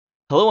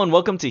Hello and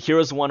welcome to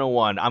Heroes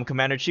 101. I'm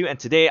CommanderChu, and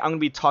today I'm going to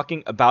be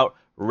talking about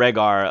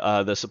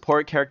Rehgar, the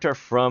support character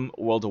from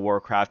World of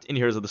Warcraft in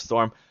Heroes of the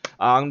Storm.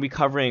 I'm going to be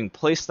covering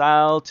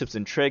playstyle, tips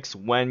and tricks,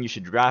 when you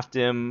should draft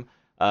him,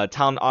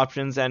 talent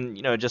options, and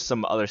just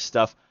some other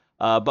stuff.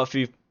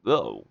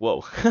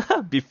 Whoa,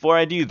 before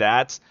I do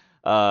that,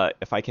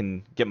 if I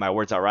can get my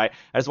words out right,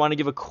 I just want to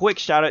give a quick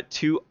shout out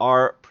to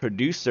our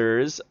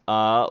producers.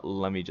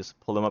 Let me just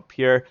pull them up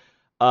here.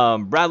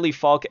 Bradley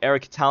Falk,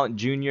 Eric Talent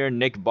Jr.,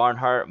 Nick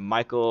Barnhart,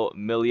 Michael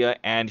Milia,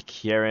 and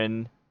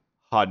Kieran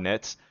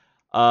Hodnett,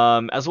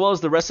 as well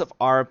as the rest of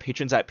our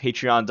patrons at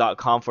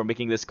patreon.com for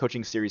making this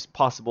coaching series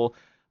possible.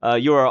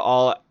 You are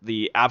all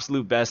the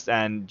absolute best,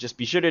 and just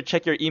be sure to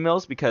check your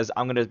emails because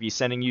I'm going to be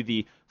sending you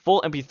the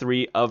full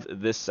MP3 of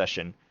this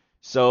session.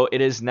 So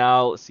it is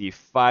now, let's see,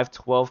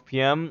 5:12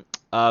 p.m.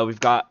 We've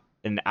got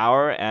an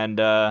hour, and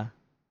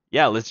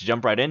yeah, let's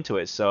jump right into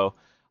it. So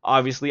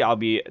obviously, I'll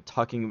be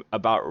talking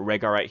about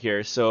Rehgar right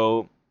here.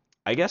 So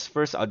I guess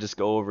first I'll just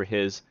go over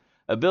his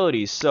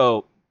abilities.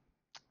 So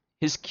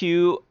his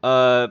Q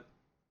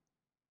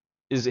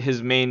is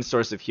his main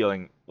source of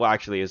healing. Well,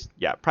 actually, is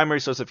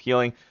primary source of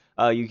healing.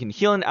 You can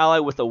heal an ally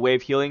with a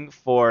wave healing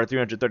for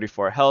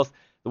 334 health.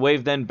 The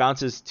wave then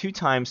bounces 2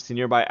 times to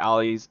nearby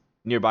allies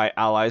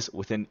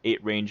within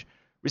 8 range,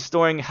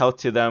 restoring health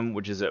to them,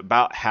 which is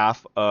about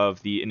half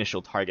of the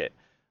initial target.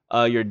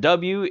 Your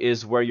W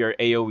is where your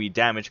AoE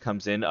damage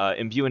comes in.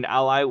 Imbue an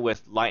ally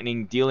with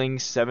lightning, dealing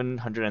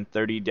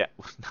 730 not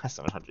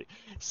 700,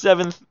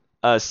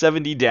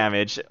 70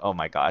 damage. Oh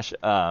my gosh.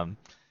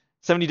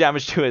 70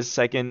 damage to his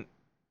second.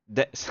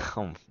 Oh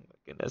my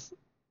goodness.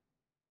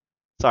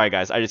 Sorry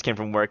guys, I just came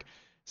from work.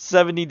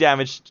 70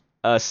 damage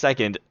a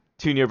second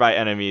to nearby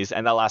enemies,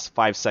 and that lasts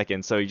 5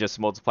 seconds. So you just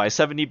multiply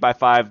 70 by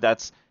 5.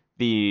 That's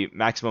the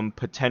maximum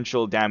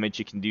potential damage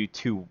you can do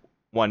to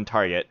one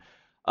target.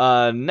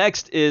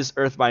 Next is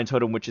Earthbind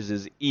Totem, which is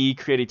his E.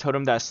 Create a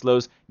totem that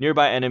slows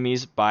nearby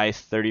enemies by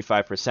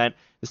 35%.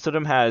 This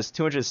totem has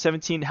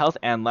 217 health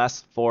and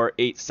lasts for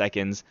 8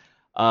 seconds.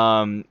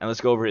 And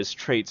let's go over his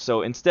traits.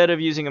 So instead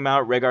of using a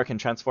mount, Rehgar can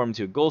transform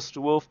into a Ghost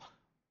Wolf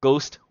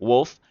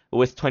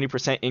with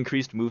 20%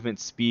 increased movement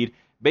speed.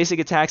 Basic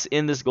attacks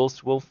in this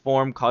Ghost Wolf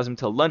form cause him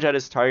to lunge at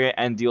his target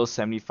and deal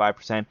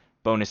 75%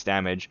 bonus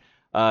damage.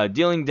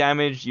 Dealing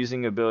damage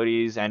using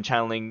abilities and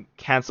channeling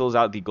cancels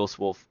out the Ghost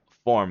Wolf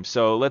form.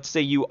 So let's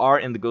say you are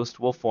in the Ghost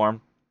Wolf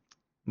form,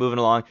 moving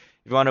along.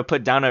 If you want to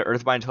put down an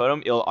Earthbind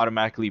Totem, it'll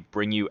automatically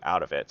bring you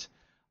out of it.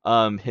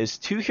 His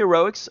his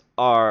heroic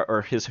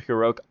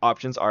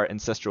options are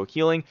Ancestral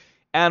Healing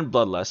and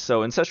Bloodlust.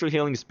 So Ancestral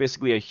Healing is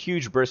basically a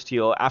huge burst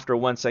heal. After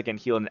 1 second,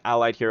 heal an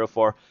allied hero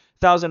for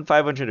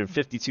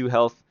 1,552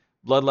 health.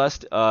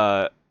 Bloodlust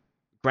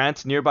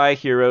grants nearby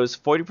heroes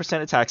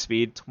 40% attack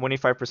speed,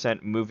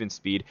 25% movement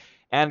speed,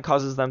 and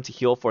causes them to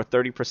heal for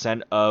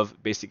 30%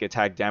 of basic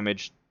attack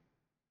damage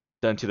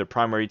done to the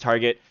primary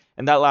target,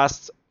 and that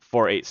lasts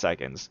for 8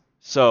 seconds.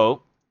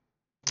 So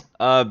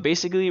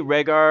basically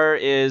Rehgar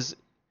is,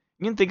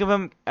 you can think of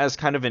him as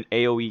kind of an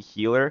AoE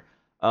healer.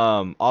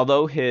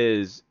 Although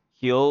his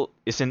heal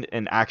isn't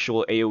an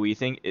actual AoE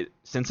thing,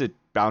 since it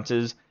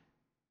bounces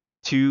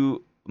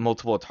to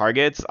multiple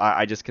targets,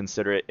 I just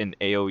consider it an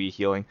AoE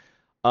healing.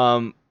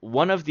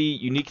 One of the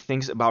unique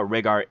things about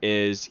Rehgar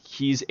is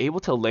he's able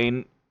to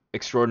lane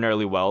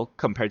extraordinarily well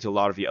compared to a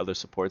lot of the other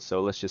supports.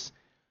 So let's just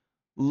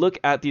look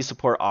at the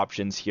support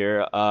options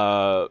here.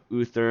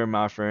 Uther,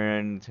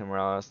 Malfern,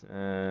 Timorales.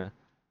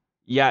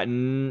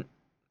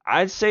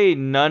 I'd say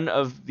none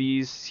of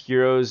these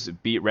heroes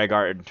beat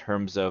Rehgar in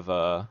terms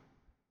of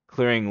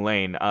clearing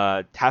lane.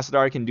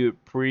 Tassadar can do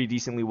it pretty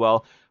decently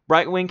well.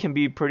 Brightwing can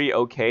be pretty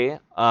okay.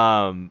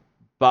 But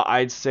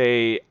I'd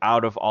say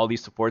out of all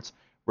these supports,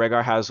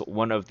 Rehgar has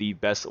one of the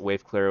best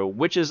wave clearer,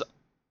 which is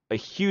a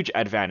huge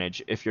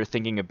advantage if you're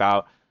thinking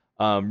about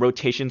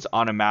rotations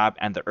on a map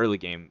and the early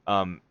game.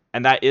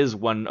 And that is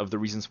one of the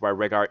reasons why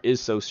Rehgar is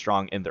so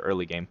strong in the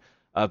early game,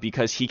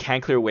 because he can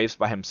clear waves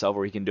by himself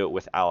or he can do it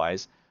with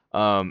allies.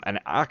 And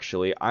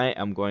actually, I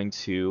am going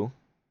to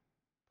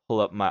pull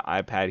up my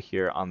iPad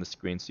here on the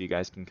screen so you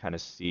guys can kind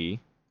of see.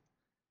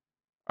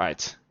 All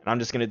right, and I'm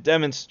just going to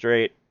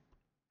demonstrate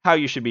how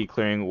you should be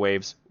clearing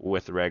waves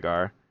with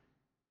Rehgar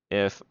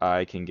if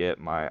I can get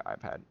my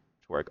iPad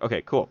to work.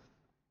 Okay, cool.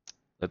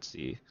 Let's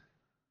see.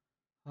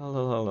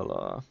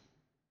 All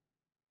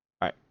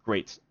right,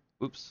 great.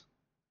 Oops.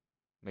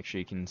 Make sure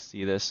you can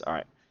see this. All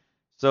right.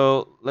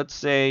 So let's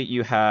say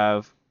you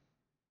have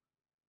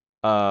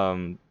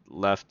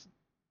left,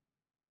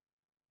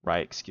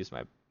 right. Excuse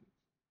my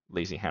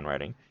lazy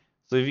handwriting.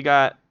 So if you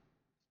got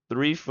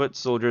 3 foot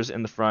soldiers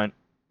in the front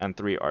and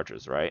 3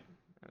 archers, right?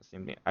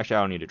 Same thing. Actually,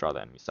 I don't need to draw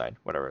the enemy side.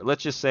 Whatever.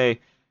 Let's just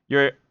say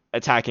you're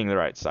attacking the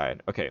right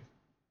side. Okay.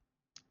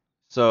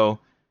 So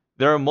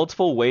there are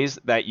multiple ways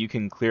that you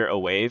can clear a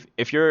wave.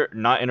 If you're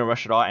not in a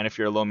rush at all, and if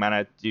you're low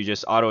mana, you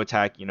just auto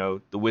attack,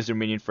 the wizard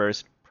minion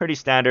first, pretty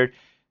standard,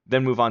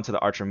 then move on to the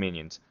archer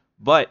minions.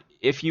 But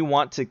if you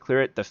want to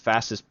clear it the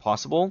fastest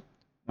possible,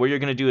 what you're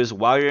going to do is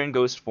while you're in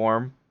ghost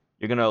form,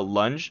 you're going to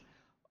lunge.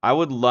 I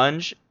would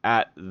lunge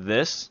at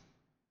this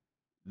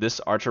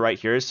archer right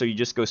here. So you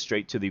just go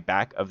straight to the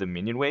back of the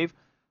minion wave.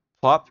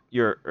 Plop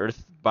your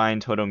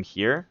Earthbind Totem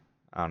here.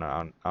 I don't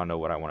know. I don't know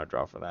what I want to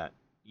draw for that.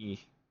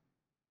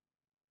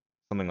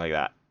 Something like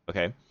that.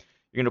 Okay.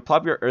 You're gonna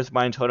plop your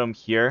Earthbind Totem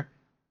here.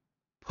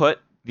 Put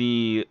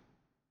the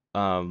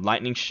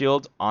Lightning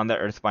Shield on the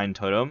Earthbind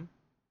Totem,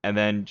 and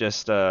then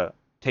just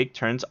take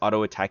turns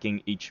auto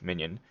attacking each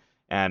minion.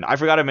 And I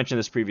forgot to mention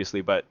this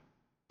previously, but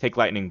take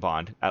Lightning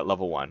Bond at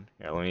level 1.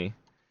 Here, let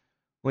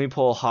me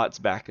pull HOTS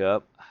back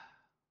up.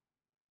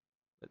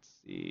 Let's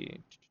see.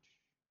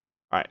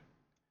 All right.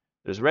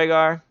 There's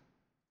Rehgar.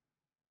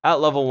 At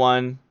level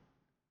 1,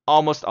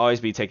 almost always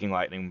be taking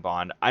Lightning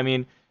Bond. I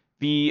mean,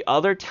 the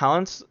other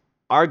talents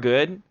are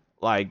good.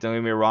 Like, don't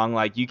get me wrong,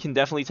 like you can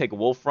definitely take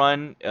Wolf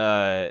Run.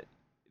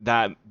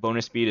 That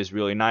bonus speed is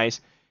really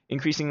nice.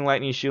 Increasing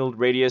Lightning Shield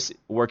radius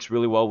works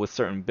really well with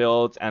certain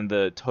builds, and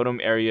the totem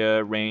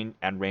area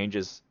range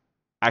is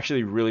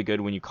actually really good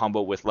when you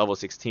combo with level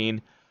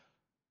 16.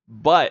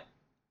 But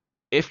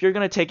if you're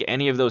gonna take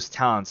any of those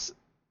talents,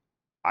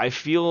 I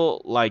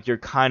feel like you're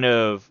kind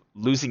of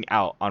losing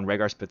out on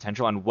Rehgar's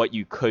potential and what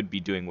you could be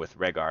doing with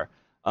Rehgar.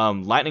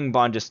 Lightning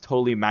Bond just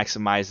totally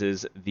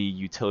maximizes the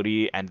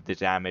utility and the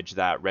damage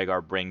that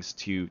Rehgar brings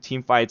to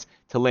team fights,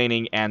 to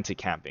laning, and to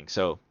camping.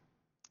 So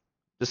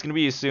just gonna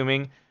be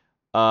assuming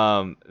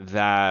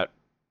that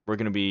we're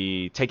gonna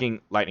be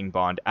taking Lightning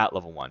Bond at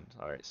level 1.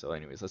 All right. So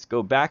anyways, let's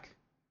go back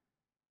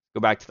to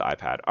the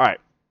iPad. All right.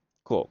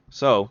 Cool.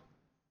 So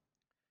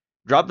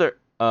drop the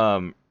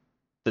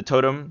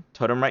totem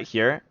right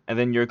here, and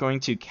then you're going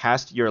to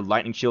cast your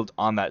Lightning Shield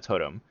on that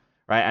totem,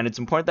 right? And it's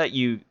important that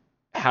you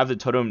have the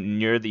totem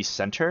near the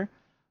center,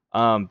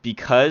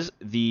 because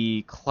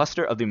the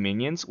cluster of the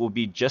minions will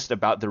be just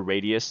about the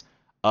radius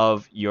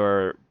of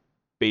your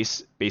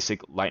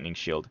basic Lightning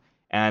Shield,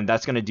 and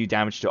that's going to do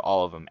damage to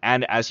all of them.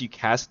 And as you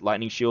cast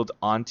Lightning Shield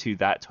onto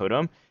that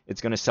totem,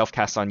 it's going to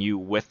self-cast on you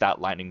with that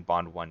Lightning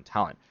Bond 1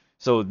 talent.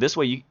 So in this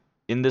way,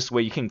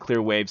 you can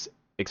clear waves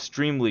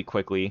extremely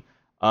quickly.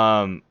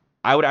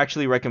 I would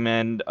actually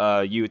recommend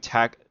you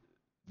attack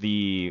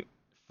the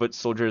foot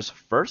soldiers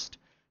first,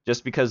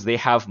 just because they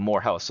have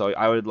more health. So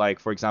I would, like,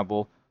 for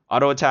example,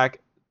 auto attack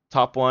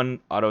top one,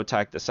 auto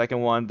attack the second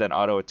one, then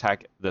auto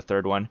attack the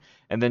third one,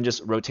 and then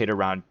just rotate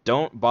around.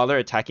 Don't bother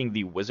attacking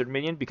the wizard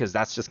minion, because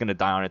that's just gonna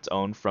die on its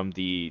own from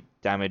the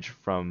damage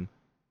from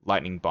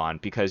Lightning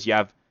Bond, because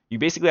you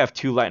basically have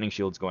 2 lightning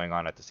shields going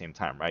on at the same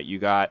time, right? You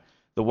got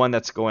the one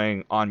that's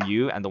going on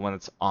you and the one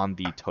that's on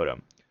the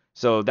totem.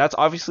 So that's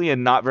obviously a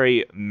not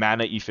very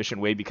mana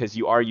efficient way, because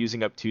you are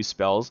using up 2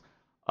 spells.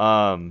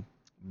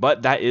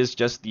 But that is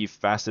just the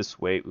fastest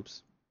way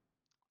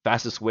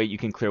you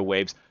can clear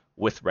waves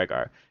with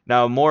Rehgar.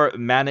 Now, a more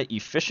mana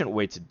efficient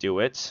way to do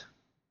it.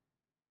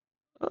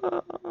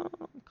 Come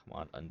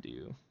on,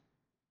 undo.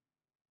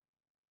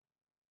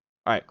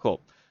 All right,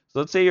 cool. So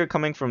let's say you're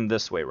coming from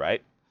this way,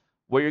 right?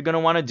 What you're gonna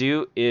want to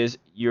do is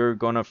you're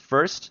gonna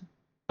first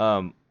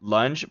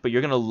lunge, but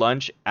you're gonna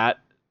lunge at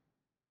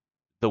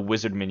the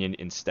wizard minion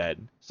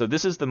instead. So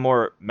this is the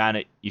more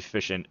mana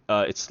efficient.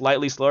 It's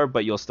slightly slower,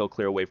 but you'll still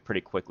clear a wave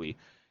pretty quickly.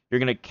 You're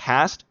gonna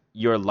cast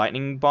your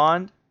lightning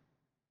bond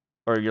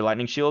or your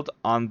lightning shield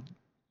on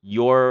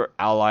your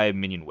ally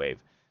minion wave.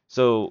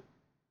 So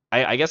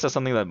I guess that's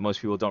something that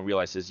most people don't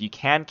realize, is you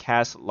can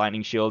cast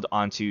lightning shield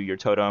onto your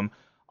totem,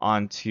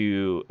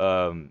 onto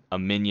a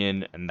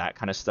minion, and that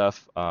kind of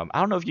stuff. I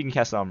don't know if you can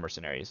cast it on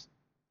mercenaries.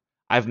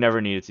 I've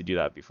never needed to do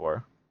that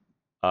before.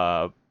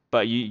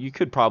 But you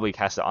could probably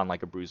cast it on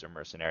like a bruiser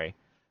mercenary.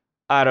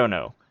 I don't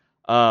know.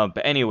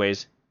 But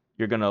anyways,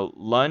 you're gonna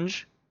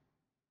lunge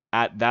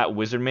at that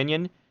wizard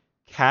minion,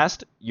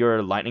 cast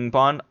your lightning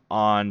bond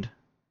on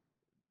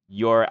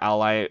your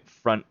ally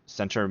front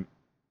center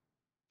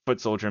foot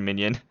soldier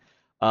minion,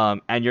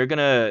 and you're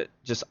gonna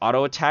just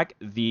auto attack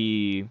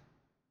the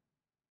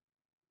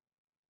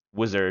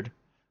wizard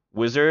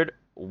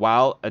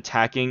while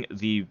attacking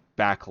the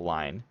back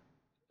line.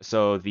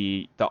 So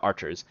the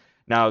archers.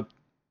 Now,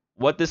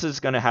 what this is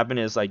going to happen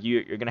is, like,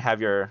 you're going to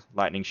have your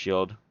lightning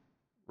shield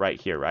right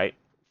here, right?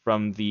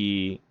 From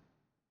the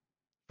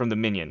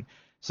minion.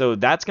 So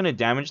that's going to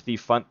damage the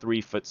front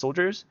 3 foot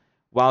soldiers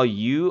while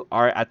you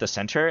are at the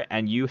center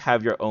and you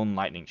have your own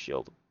lightning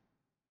shield.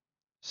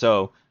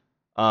 So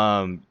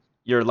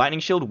your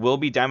lightning shield will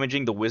be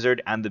damaging the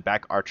wizard and the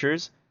back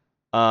archers.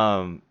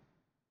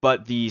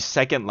 But the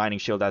second lightning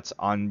shield that's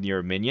on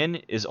your minion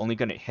is only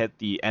going to hit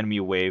the enemy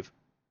wave,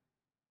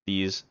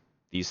 these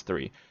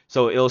 3.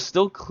 So it'll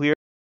still clear.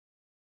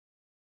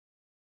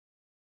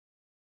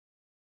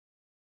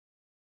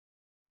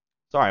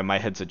 Sorry, my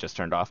headset just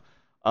turned off.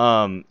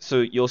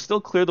 So you'll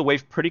still clear the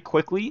wave pretty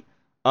quickly.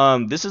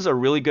 This is a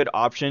really good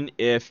option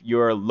if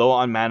you're low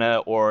on mana,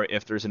 or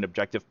if there's an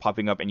objective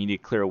popping up and you need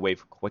to clear a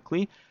wave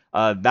quickly.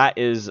 That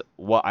is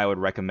what I would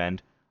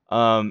recommend.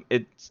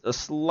 It's a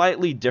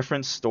slightly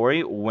different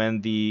story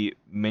when the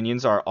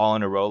minions are all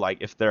in a row, like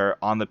if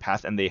they're on the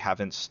path and they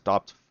haven't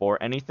stopped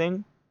for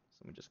anything.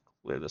 So let me just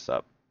clear this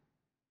up.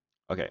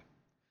 Okay.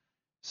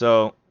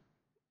 So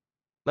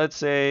let's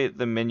say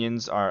the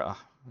minions are.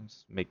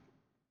 Let's make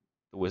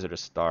the wizard a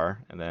star,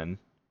 and then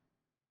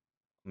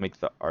make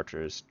the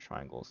archers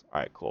triangles. All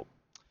right, cool.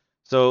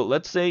 So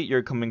let's say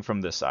you're coming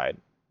from this side,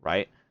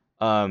 right?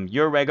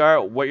 You're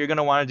Rehgar. What you're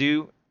gonna want to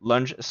do,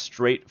 lunge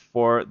straight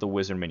for the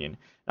wizard minion.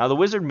 Now the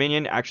wizard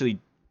minion actually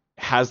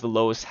has the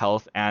lowest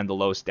health and the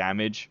lowest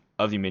damage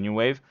of the minion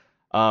wave.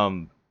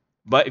 Um,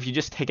 but if you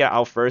just take it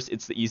out first,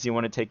 it's the easy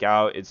one to take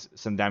out. It's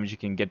some damage you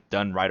can get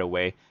done right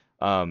away.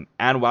 And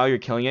while you're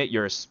killing it,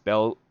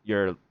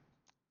 your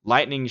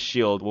lightning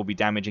shield will be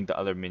damaging the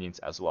other minions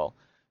as well.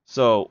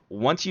 So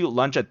once you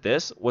lunge at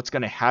this, what's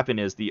going to happen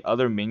is the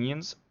other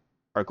minions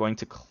are going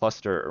to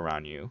cluster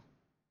around you,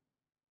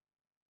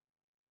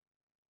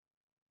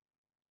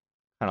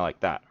 kind of like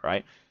that,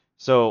 right?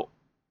 So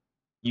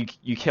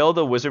you kill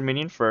the wizard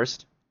minion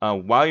first.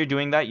 While you're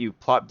doing that, you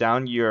plop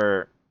down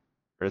your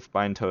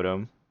Earthbind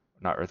totem,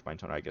 not Earthbind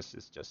totem, I guess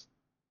it's just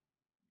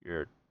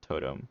your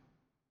totem.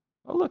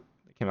 Oh look,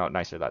 it came out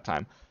nicer that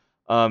time.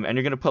 And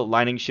you're gonna put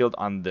lightning shield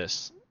on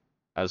this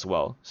as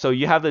well. So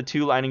you have the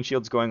two lightning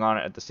shields going on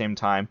at the same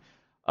time.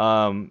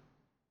 Um,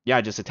 yeah,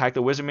 just attack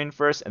the wizard minion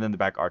first and then the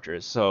back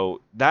archers.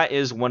 So that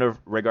is one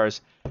of Rehgar's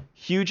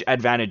huge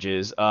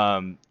advantages.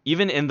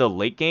 Even in the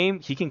late game,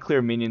 he can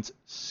clear minions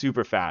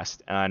super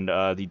fast, and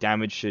the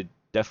damage should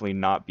definitely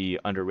not be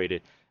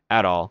underrated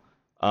at all.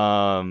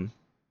 Oh,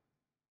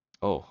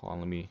 hold on,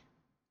 let me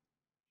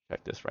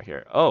check this right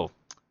here. Oh,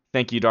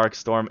 thank you,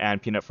 Darkstorm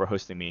and Peanut, for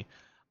hosting me.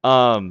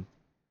 Um,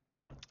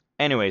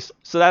 anyways,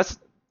 so that's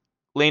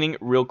laning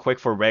real quick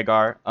for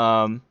Rehgar.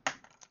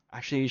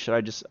 Actually,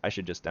 I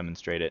should just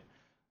demonstrate it.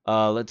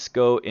 Let's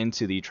go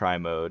into the try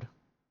mode.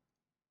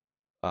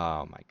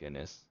 Oh my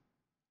goodness.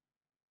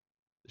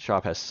 The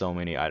shop has so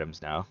many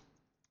items now.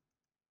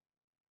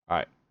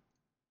 Alright.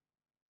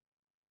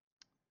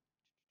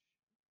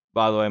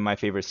 By the way, my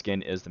favorite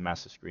skin is the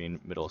Master Screen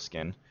middle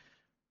skin.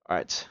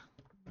 Alright.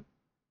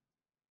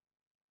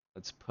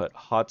 Let's put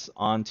HOTS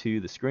onto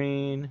the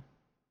screen.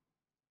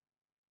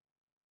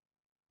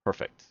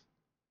 Perfect.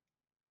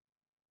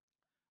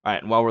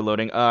 Alright, and while we're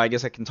loading, I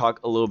guess I can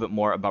talk a little bit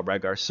more about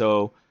Rehgar.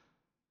 So,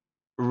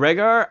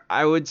 Rehgar,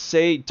 I would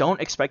say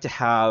don't expect to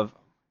have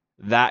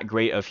that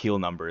great of heal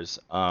numbers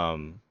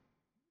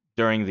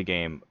during the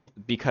game,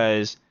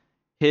 because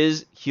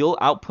his heal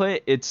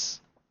output, it's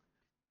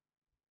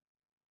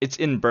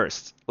in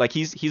bursts. Like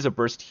he's a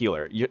burst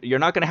healer. You're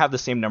not gonna have the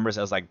same numbers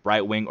as like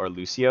Brightwing or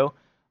Lucio.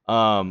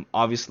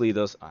 Obviously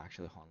those. Oh,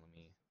 actually, hold on. Let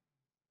me.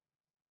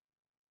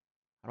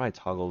 How do I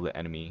toggle the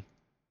enemy?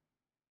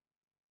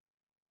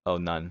 Oh,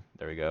 none.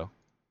 There we go.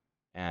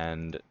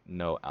 And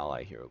no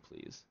ally hero,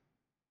 please.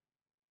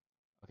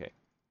 Okay,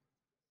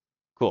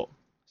 cool.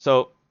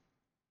 So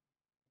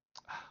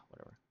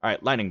whatever. All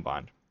right, lightning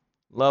bond,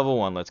 level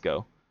 1. Let's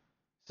go.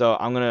 So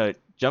I'm gonna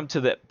jump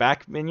to the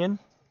back minion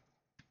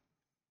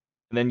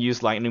and then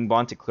use lightning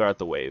bond to clear out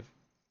the wave.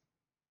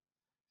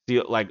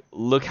 See, like,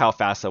 look how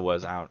fast that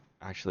was. I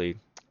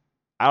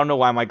don't know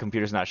why my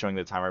computer's not showing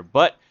the timer,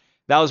 but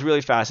that was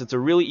really fast. It's a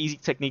really easy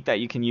technique that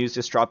you can use,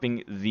 just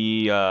dropping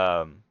the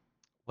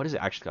what is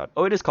it actually called?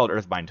 Oh, it is called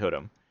Earthbind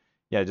Totem.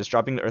 Yeah, just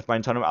dropping the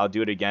Earthbind Totem. I'll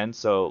do it again.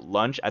 So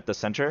lunge at the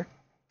center,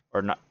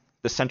 or not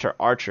the center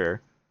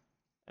archer,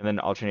 and then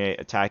alternate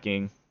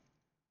attacking.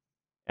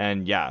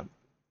 And yeah,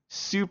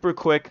 super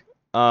quick.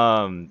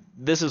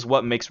 This is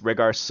what makes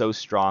Rehgar so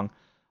strong.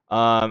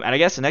 And I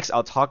guess next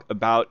I'll talk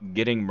about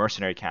getting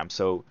mercenary camps.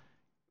 So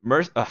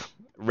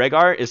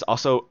Rehgar is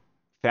also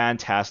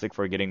fantastic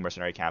for getting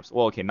mercenary camps.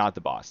 Well, okay, not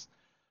the boss,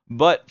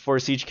 but for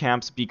siege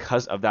camps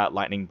because of that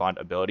lightning bond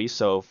ability.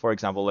 So, for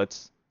example,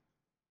 let's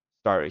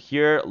start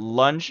here.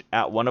 Lunge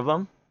at one of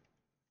them,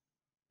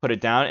 put it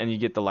down, and you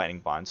get the lightning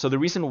bond. So the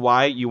reason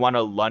why you want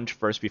to lunge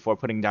first before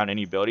putting down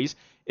any abilities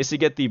is to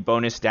get the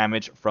bonus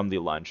damage from the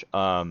lunge.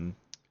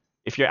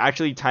 If you're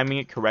actually timing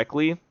it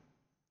correctly,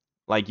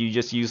 like you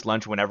just use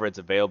lunge whenever it's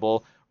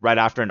available, right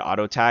after an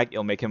auto attack,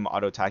 it'll make him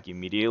auto attack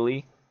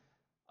immediately.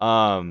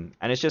 And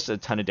it's just a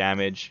ton of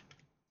damage.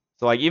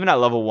 So like even at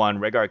level 1,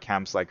 Rehgar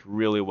camps like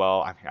really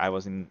well. I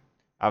wasn't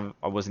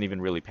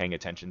even really paying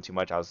attention too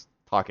much. I was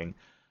talking.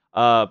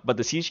 But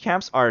the siege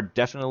camps are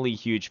definitely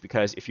huge,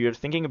 because if you're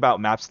thinking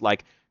about maps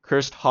like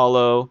Cursed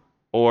Hollow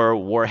or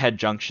Warhead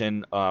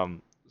Junction,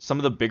 some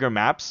of the bigger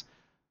maps,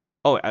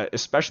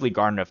 especially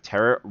Garden of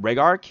Terror,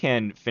 Rehgar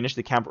can finish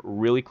the camp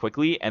really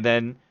quickly, and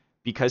then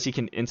because he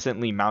can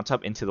instantly mount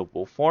up into the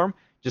wolf form,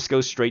 just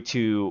go straight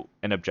to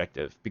an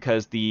objective,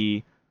 because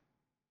the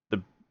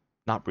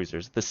not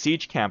bruisers. The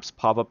siege camps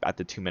pop up at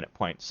the 2-minute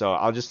point. So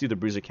I'll just do the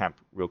bruiser camp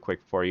real quick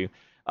for you.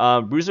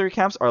 Bruiser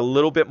camps are a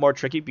little bit more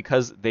tricky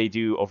because they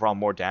do overall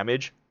more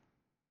damage,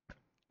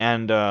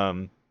 and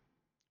you're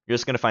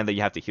just gonna find that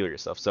you have to heal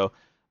yourself. So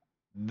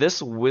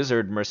this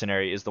wizard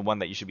mercenary is the one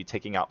that you should be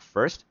taking out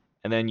first,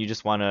 and then you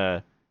just want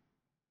to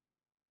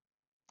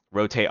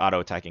rotate auto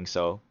attacking.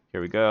 So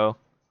here we go.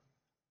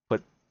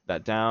 Put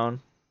that down,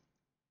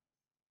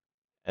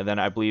 and then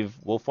I believe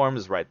wolf form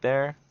is right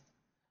there.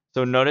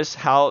 So notice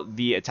how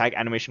the attack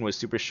animation was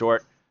super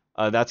short.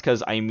 That's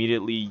because I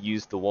immediately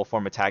used the wolf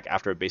form attack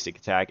after a basic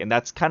attack, and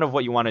that's kind of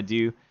what you want to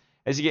do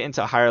as you get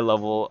into a higher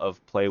level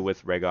of play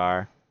with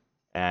Rehgar.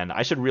 And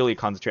I should really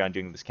concentrate on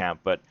doing this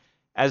camp, but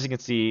as you can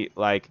see,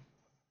 like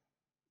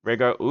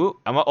Rehgar,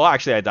 oh,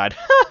 actually I died.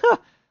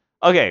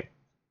 Okay,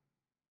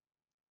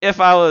 if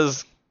I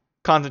was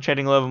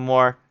concentrating a little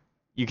more,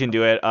 you can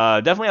do it.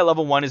 Definitely at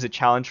level 1 is a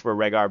challenge for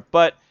Rehgar,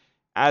 but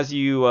as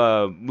you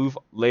move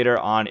later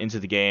on into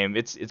the game,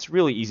 it's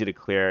really easy to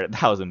clear.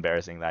 That was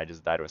embarrassing that I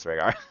just died with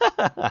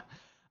Rehgar.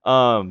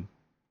 um,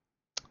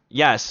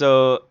 yeah,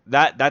 so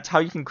that's how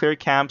you can clear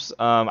camps.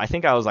 I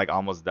think I was like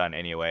almost done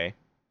anyway,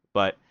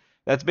 but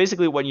that's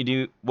basically what you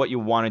do, what you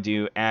want to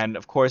do, and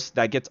of course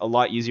that gets a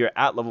lot easier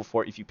at level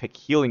 4 if you pick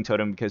Healing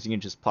Totem because you can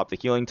just plop the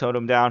Healing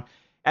Totem down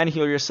and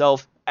heal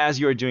yourself as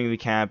you're doing the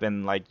camp,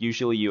 and like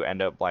usually you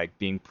end up like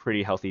being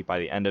pretty healthy by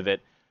the end of it.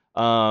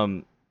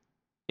 Um,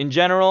 in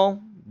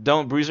general,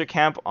 don't bruiser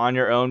camp on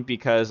your own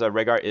because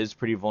Rehgar is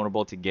pretty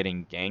vulnerable to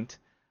getting ganked.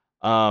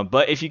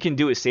 But if you can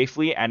do it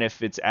safely and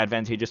if it's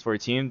advantageous for your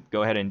team,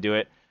 go ahead and do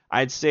it.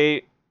 I'd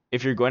say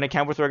if you're going to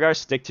camp with Rehgar,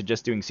 stick to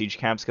just doing siege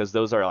camps because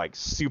those are like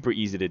super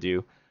easy to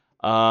do.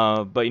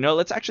 But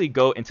let's actually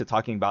go into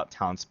talking about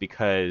talents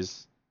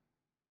because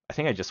I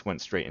think I just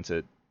went straight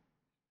into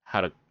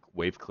how to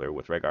wave clear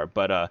with Rehgar.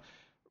 But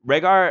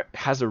Rehgar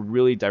has a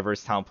really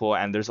diverse talent pool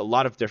and there's a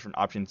lot of different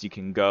options you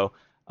can go.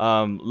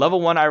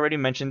 Level 1, I already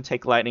mentioned,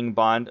 take Lightning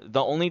Bond.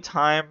 The only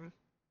time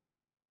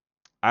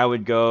I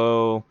would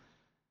go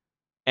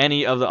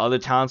any of the other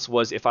talents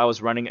was if I was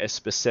running a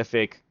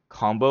specific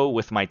combo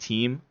with my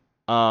team.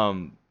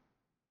 And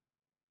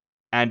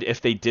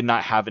if they did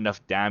not have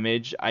enough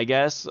damage, I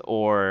guess,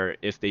 or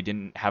if they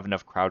didn't have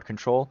enough crowd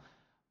control.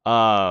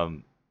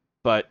 Um,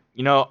 but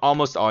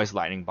almost always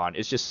Lightning Bond.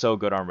 It's just so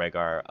good on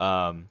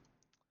Rehgar.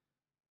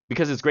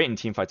 Because it's great in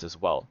team fights as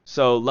well.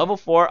 So level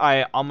 4,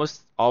 I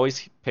almost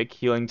always pick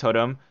Healing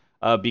Totem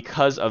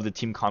because of the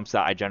team comps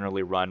that I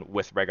generally run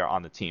with Rehgar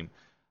on the team.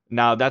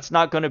 Now, that's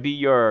not going to be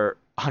your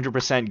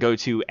 100%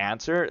 go-to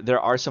answer. There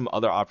are some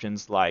other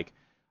options like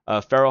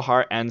Feral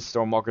Heart and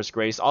Stormwalker's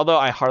Grace, although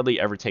I hardly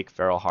ever take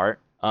Feral Heart.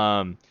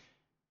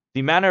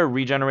 The mana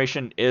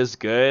regeneration is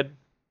good,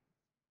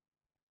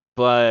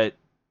 but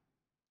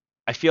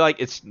I feel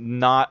like it's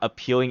not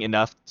appealing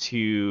enough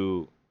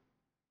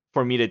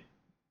for me to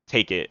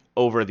take it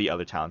over the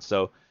other talents.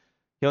 So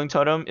Healing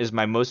Totem is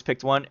my most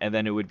picked one, and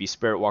then it would be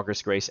Spirit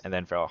Walker's Grace and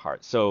then Feral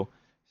Heart. So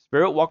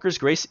Spirit Walker's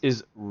Grace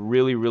is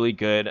really, really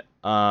good,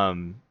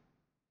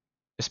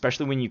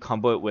 especially when you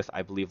combo it with,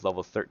 I believe,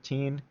 level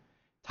 13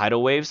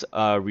 Tidal Waves.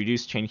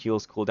 Reduce chain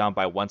heals cooldown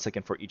by 1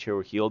 second for each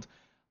hero healed.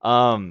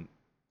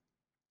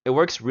 It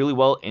works really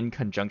well in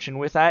conjunction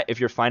with that if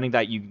you're finding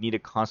that you need to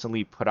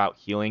constantly put out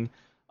healing,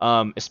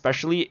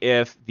 especially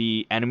if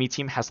the enemy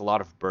team has a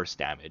lot of burst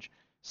damage.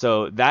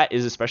 So that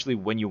is especially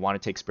when you want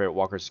to take Spirit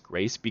Walker's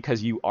Grace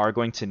because you are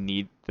going to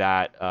need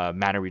that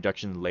mana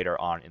reduction later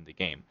on in the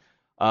game.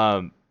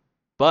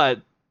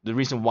 But the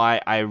reason why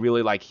I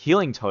really like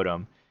Healing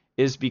Totem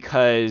is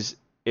because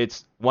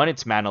it's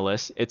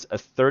manaless, it's a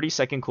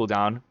 30-second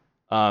cooldown,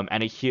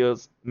 and it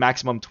heals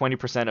maximum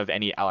 20% of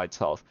any allied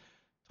health.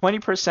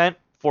 20%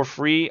 for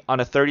free on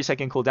a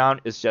 30-second cooldown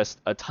is just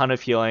a ton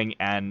of healing,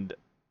 and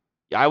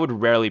I would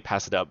rarely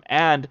pass it up.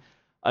 And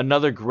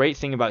another great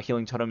thing about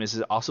Healing Totem is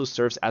it also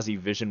serves as a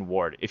vision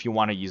ward if you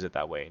want to use it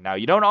that way. Now,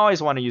 you don't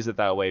always want to use it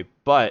that way,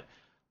 but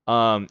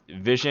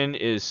vision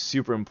is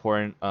super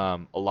important a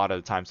lot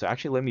of the time. So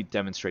actually, let me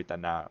demonstrate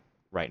that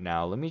right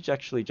now. Let me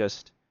actually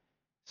just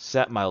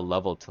set my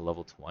level to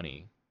level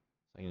 20.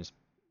 So I can just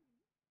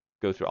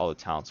go through all the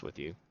talents with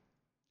you.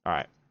 All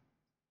right,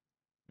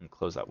 and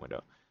close that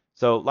window.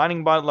 So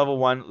Lightning Bond level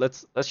 1.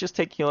 Let's just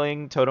take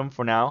Healing Totem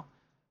for now.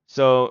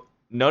 So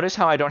notice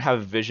how I don't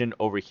have vision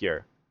over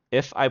here.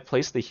 If I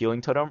place the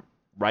Healing Totem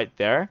right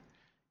there,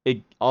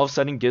 it all of a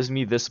sudden gives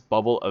me this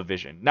bubble of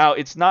vision. Now,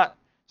 it's not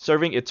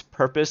serving its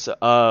purpose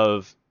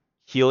of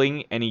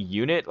healing any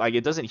unit. Like,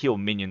 it doesn't heal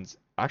minions.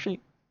 Actually,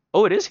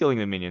 oh, it is healing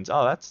the minions.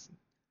 Oh,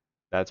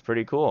 that's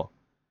pretty cool.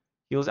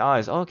 Heals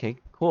allies. Oh, okay,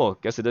 cool.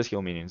 Guess it does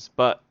heal minions.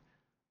 But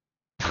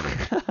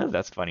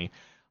that's funny.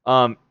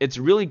 It's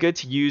really good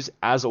to use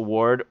as a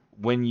ward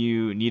when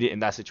you need it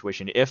in that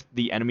situation. If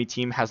the enemy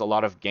team has a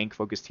lot of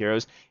gank-focused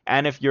heroes,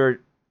 and if you're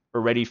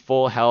already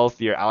full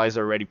health, your allies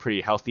are already pretty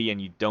healthy, and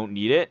you don't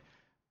need it,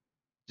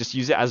 just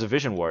use it as a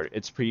vision ward.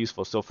 It's pretty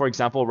useful. So for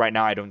example, right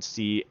now I don't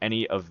see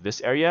any of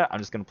this area. I'm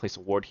just going to place a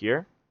ward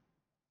here.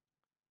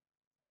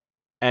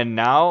 And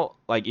now,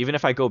 like, even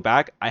if I go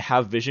back, I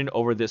have vision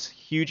over this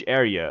huge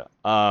area.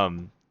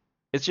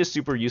 It's just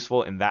super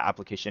useful in that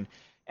application.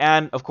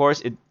 And of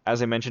course,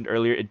 as I mentioned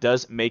earlier, it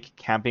does make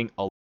camping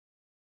a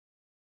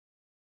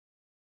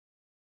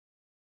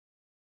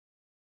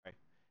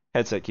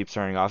headset keeps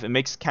turning off. It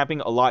makes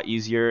camping a lot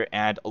easier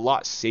and a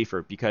lot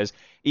safer because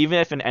even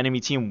if an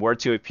enemy team were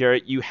to appear,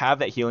 you have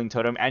that Healing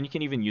Totem and you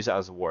can even use it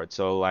as a ward.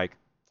 So like,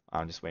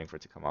 I'm just waiting for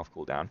it to come off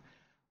cooldown.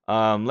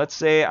 Let's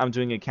say I'm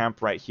doing a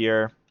camp right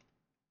here.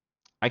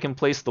 I can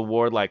place the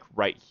ward like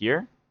right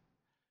here.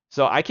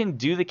 So I can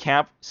do the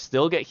camp,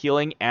 still get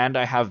healing, and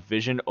I have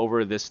vision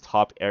over this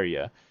top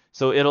area.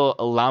 So it'll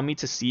allow me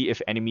to see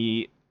if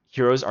enemy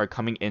heroes are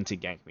coming in to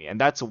gank me. And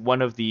that's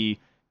one of the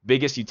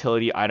biggest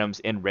utility items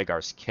in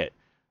Rehgar's kit.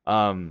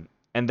 And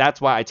that's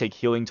why I take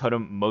Healing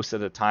Totem most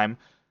of the time.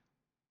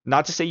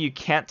 Not to say you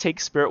can't take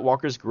Spirit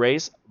Walker's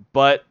Grace,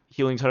 but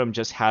Healing Totem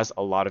just has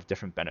a lot of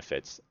different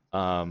benefits.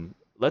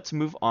 Let's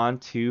move on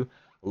to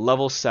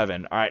level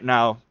 7. All right,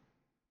 now,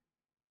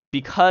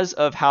 because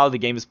of how the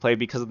game is played,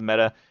 because of the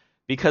meta,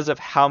 because of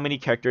how many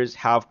characters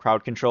have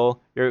crowd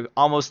control, you're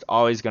almost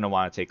always going to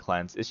want to take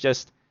Cleanse. It's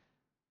just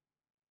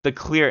the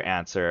clear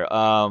answer.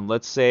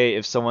 Let's say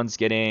if someone's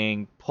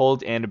getting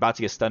pulled and about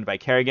to get stunned by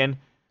Kerrigan,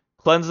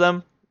 cleanse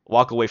them,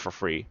 walk away for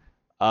free.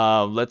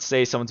 Let's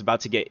say someone's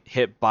about to get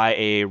hit by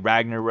a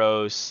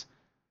Ragnaros,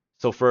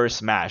 so for a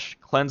smash,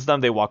 cleanse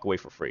them, they walk away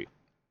for free.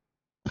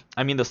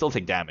 I mean, they'll still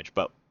take damage,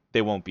 but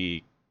they won't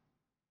be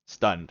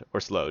stunned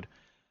or slowed.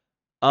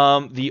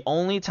 The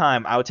only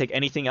time I would take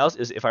anything else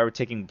is if I were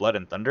taking Blood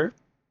and Thunder.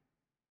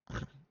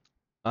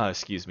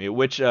 Excuse me,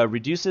 which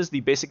reduces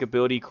the basic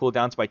ability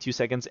cooldowns by 2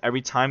 seconds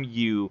every time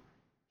you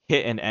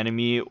hit an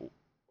enemy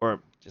or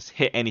just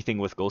hit anything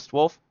with Ghost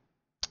Wolf.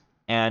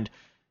 And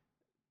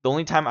the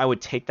only time I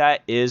would take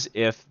that is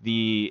if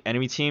the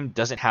enemy team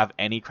doesn't have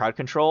any crowd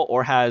control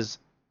or has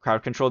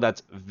crowd control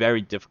that's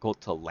very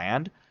difficult to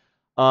land.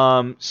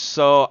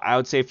 So I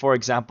would say, for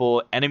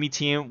example, enemy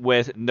team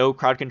with no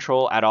crowd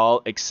control at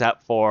all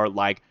except for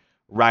like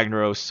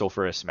Ragnaros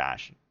Sulphurous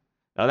Smash.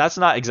 Now that's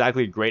not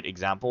exactly a great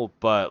example,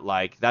 but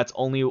like that's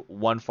only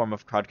one form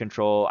of crowd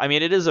control. I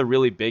mean, it is a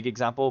really big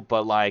example,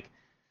 but like,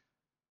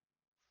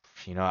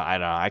 I don't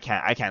know. I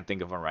can't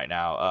think of one right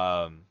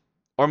now.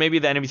 Or maybe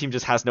the enemy team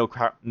just has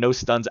no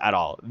stuns at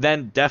all.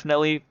 Then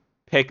definitely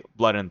pick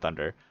Blood and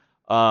Thunder.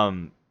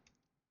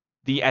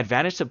 The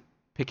advantage to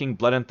picking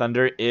Blood and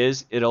Thunder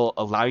is it'll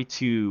allow you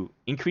to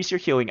increase your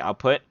healing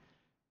output,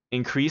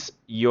 increase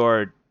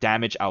your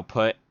damage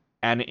output,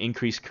 and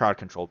increase crowd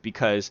control,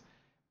 because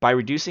by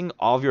reducing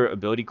all of your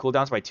ability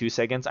cooldowns by 2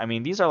 seconds, I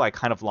mean, these are like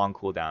kind of long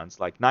cooldowns,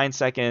 like 9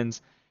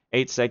 seconds,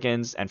 8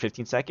 seconds, and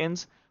 15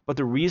 seconds. But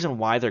the reason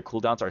why their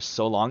cooldowns are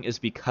so long is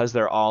because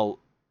they're all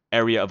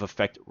area of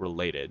effect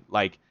related.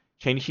 Like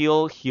Chain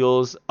Heal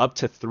heals up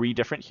to 3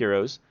 different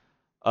heroes.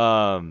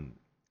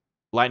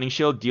 Lightning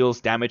Shield deals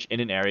damage in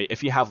an area.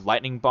 If you have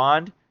Lightning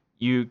Bond,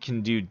 you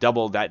can do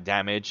double that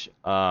damage.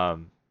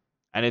 And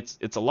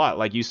it's a lot.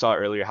 Like you saw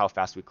earlier how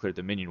fast we cleared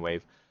the minion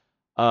wave.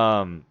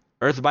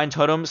 Earthbind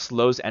Totem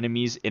slows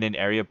enemies in an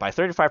area by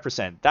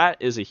 35%. That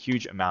is a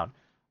huge amount.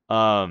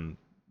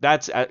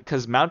 That's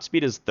because mount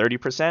speed is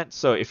 30%.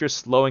 So if you're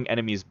slowing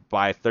enemies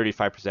by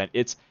 35%,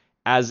 it's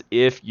as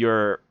if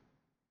you're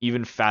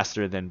even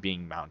faster than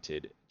being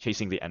mounted,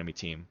 chasing the enemy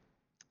team.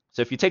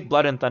 So if you take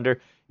Blood and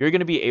Thunder, you're going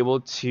to be able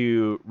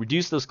to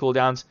reduce those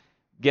cooldowns,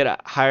 get a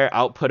higher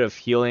output of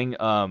healing,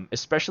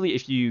 especially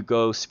if you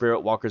go Spirit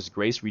Walker's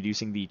Grace,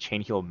 reducing the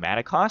Chain Heal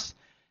mana cost.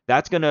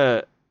 That's going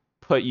to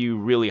put you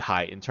really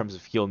high in terms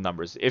of heal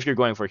numbers if you're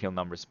going for heal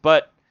numbers.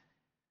 But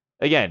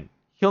again,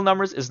 heal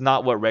numbers is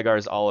not what Rehgar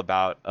is all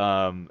about.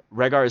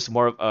 Rehgar is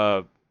more of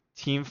a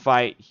team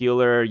fight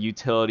healer,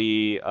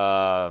 utility.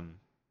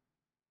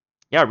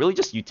 Really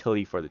just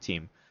utility for the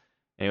team.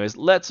 Anyways,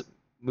 let's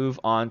move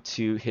on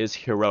to his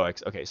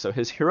heroics. Okay, so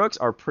his heroics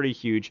are pretty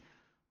huge.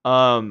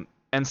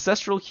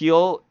 Ancestral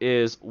Heal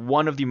is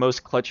one of the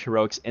most clutch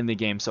heroics in the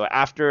game. So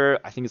after,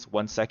 I think it's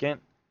 1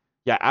 second.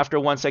 Yeah, after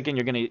 1 second,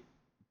 you're going to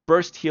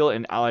burst heal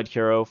an allied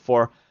hero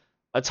for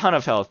a ton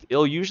of health.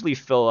 It'll usually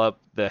fill up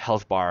the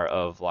health bar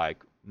of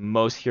like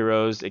most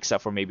heroes,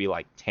 except for maybe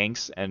like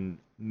tanks and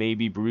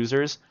maybe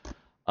bruisers.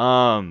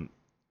 But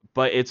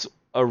it's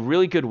a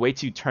really good way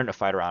to turn a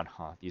fight around.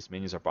 These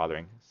minions are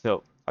bothering.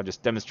 So I'll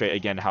just demonstrate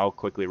again how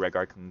quickly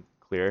Rehgar can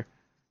clear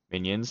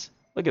minions.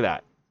 Look at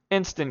that.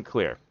 Instant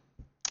clear.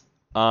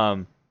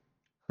 Pop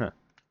a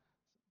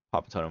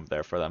totem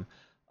there for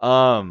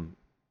them.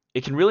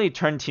 It can really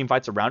turn team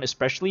fights around,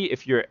 especially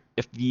if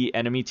the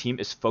enemy team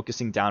is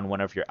focusing down one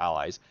of your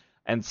allies.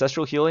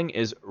 Ancestral Healing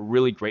is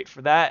really great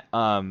for that.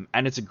 And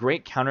it's a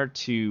great counter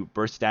to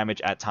burst damage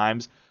at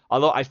times.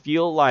 Although I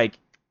feel like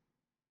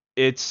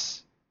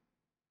it's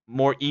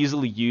more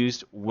easily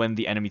used when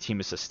the enemy team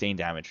is sustained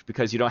damage,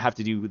 because you don't have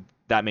to do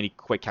that many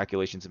quick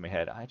calculations in my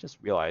head. I just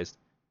realized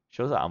it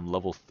shows that I'm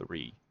level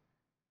 3.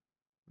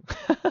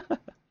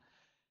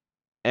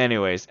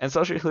 Anyways,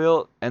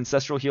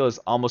 Ancestral Heal is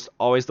almost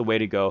always the way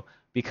to go,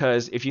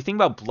 because if you think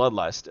about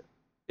Bloodlust,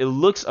 it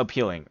looks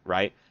appealing,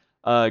 right?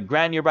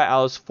 Grant nearby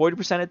allies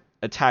 40%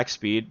 attack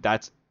speed,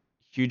 that's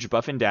huge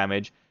buff in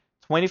damage,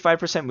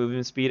 25%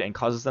 movement speed, and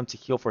causes them to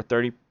heal for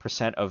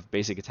 30% of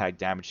basic attack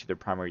damage to their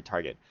primary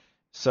target.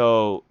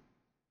 So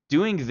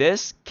doing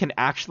this can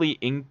actually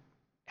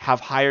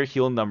have higher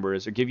heal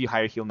numbers, or give you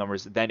higher heal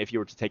numbers than if you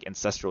were to take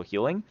Ancestral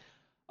Healing,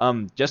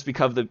 just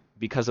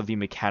because of the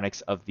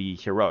mechanics of the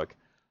heroic.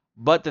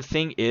 But the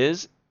thing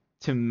is,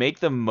 to make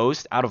the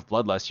most out of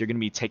Bloodlust, you're going to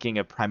be taking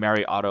a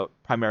primarily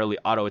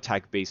auto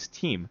attack based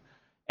team.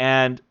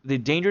 And the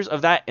dangers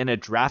of that in a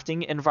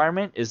drafting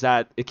environment is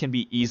that it can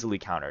be easily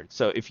countered.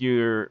 So if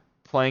you're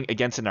playing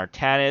against an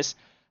Artanis,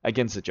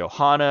 against a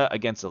Johanna,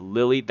 against a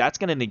Lily, that's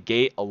going to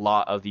negate a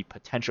lot of the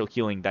potential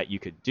healing that you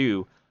could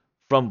do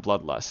from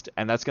Bloodlust,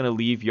 and that's going to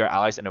leave your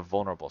allies in a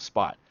vulnerable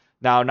spot.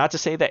 Now, not to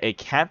say that it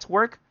can't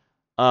work,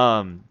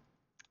 um,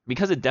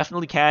 because it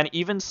definitely can,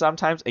 even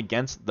sometimes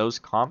against those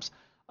comps,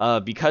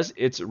 because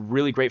it's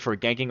really great for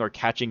ganking or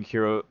catching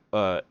hero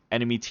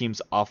enemy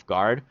teams off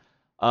guard.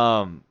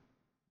 Um,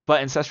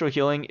 but Ancestral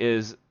Healing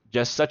is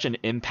just such an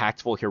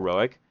impactful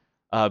heroic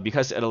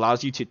because it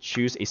allows you to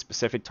choose a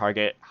specific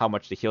target, how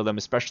much to heal them,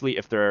 especially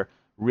if they're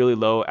really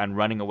low and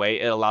running away.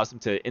 It allows them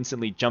to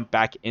instantly jump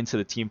back into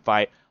the team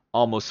fight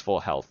almost full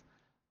health.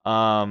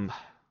 Um,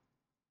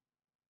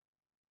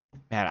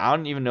 Man, I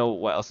don't even know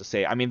what else to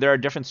say. I mean, there are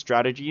different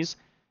strategies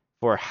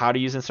for how to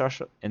use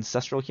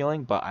ancestral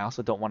healing, but I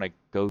also don't want to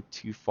go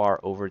too far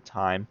over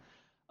time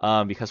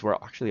because we're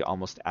actually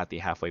almost at the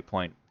halfway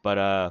point.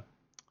 But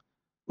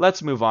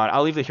let's move on.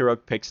 I'll leave the hero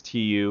picks to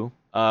you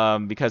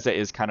because it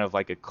is kind of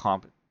like a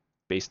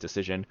comp-based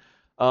decision.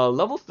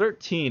 Level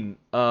 13,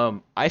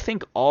 I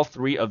think all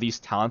three of these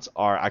talents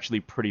are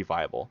actually pretty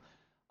viable.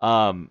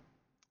 Um,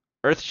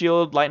 Earth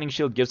Shield, Lightning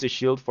Shield gives a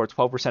shield for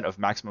 12% of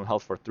maximum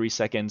health for 3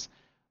 seconds.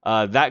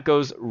 That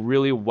goes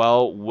really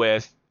well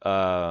with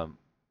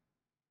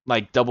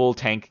like double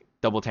tank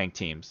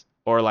teams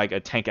or like a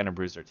tank and a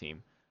bruiser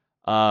team.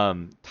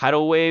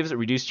 Tidal waves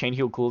reduce chain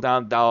heal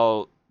cooldown.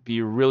 That'll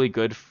be really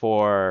good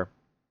for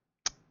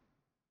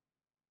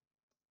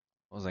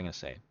what was I gonna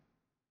say?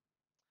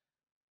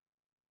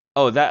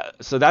 Oh,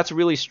 that's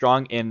really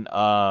strong in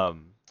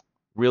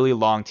really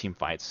long team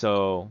fights.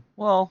 So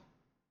well,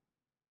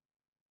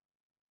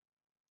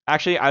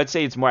 actually, I would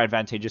say it's more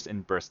advantageous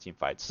in burst team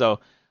fights. So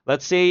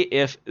let's say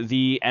if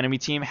the enemy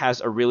team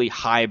has a really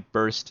high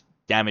burst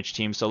damage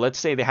team. So let's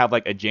say they have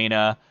like a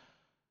Jaina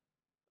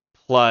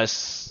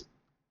plus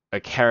a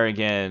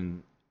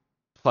Kerrigan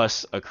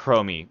plus a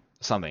Chromie,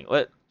 something.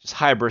 Just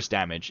high burst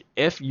damage.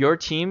 If your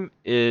team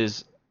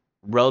is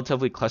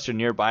relatively clustered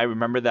nearby,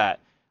 remember that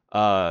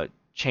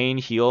chain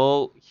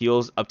heal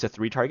heals up to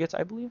 3 targets,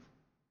 I believe.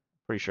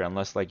 Pretty sure,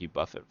 unless like you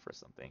buff it for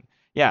something.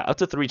 Yeah, up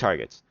to 3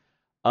 targets.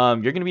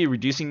 You're gonna be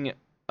reducing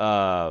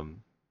the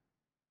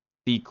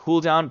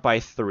cooldown by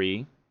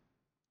 3.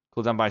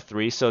 Cooldown by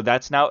 3. So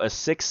that's now a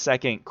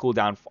 6-second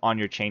cooldown on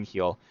your chain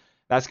heal.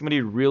 That's going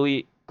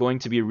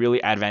to be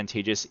really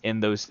advantageous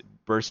in those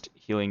burst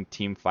healing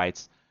team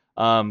fights.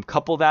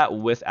 Couple that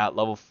with at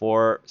level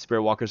 4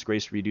 Spirit Walker's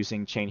Grace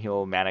reducing chain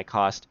heal mana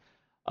cost.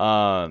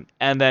 And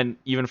then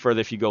even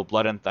further, if you go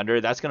Blood and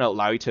Thunder, that's going to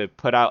allow you to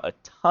put out a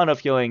ton of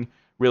healing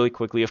really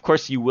quickly. Of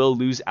course, you will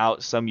lose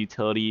out some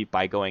utility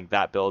by going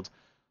that build,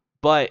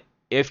 but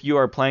if you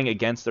are playing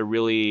against a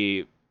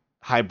really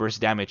high burst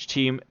damage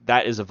team,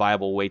 that is a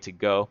viable way to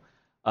go.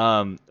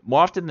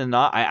 More often than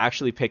not, I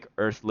actually pick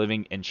Earth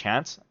Living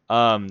Enchant.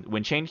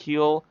 When Chain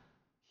Heal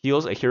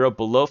heals a hero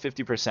below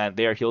 50%,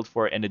 they are healed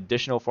for an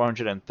additional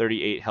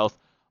 438 health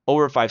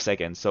over 5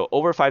 seconds. So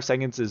over 5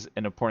 seconds is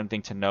an important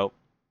thing to note.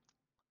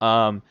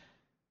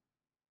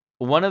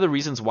 One of the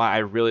reasons why I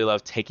really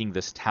love taking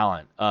this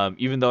talent,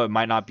 even though it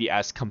might not be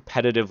as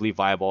competitively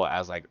viable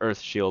as like Earth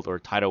Shield or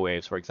Tidal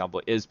Waves, for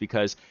example, is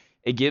because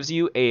it gives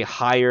you a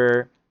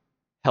higher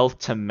health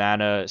to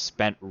mana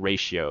spent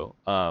ratio,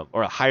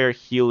 or a higher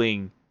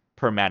healing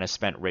per mana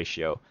spent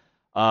ratio.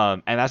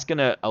 And that's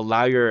gonna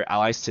allow your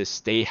allies to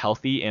stay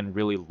healthy in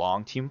really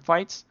long team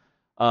fights.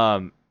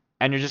 And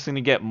you're just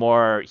gonna get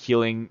more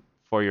healing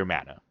for your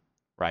mana,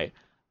 right?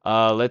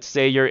 Let's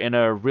say you're in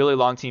a really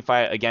long team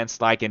fight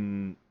against like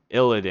an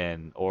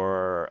Illidan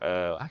or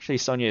actually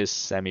Sonya is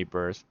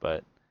semi-burst,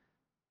 but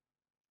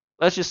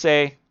let's just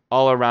say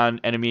all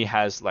around enemy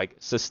has like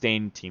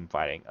sustained team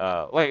fighting.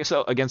 Like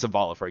so against a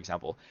Vala, for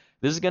example.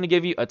 This is going to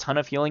give you a ton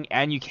of healing,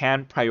 and you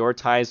can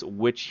prioritize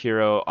which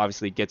hero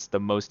obviously gets the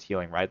most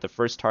healing, right? The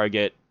first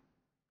target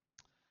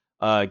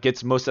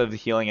gets most of the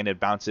healing, and it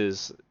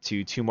bounces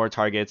to 2 more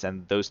targets,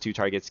 and those 2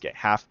 targets get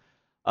half.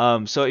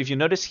 So if you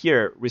notice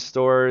here,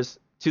 restores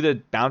to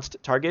the bounced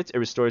targets, it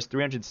restores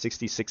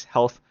 366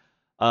 health.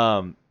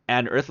 And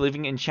Earth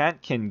Living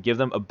Enchant can give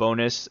them a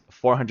bonus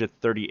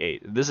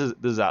 438. This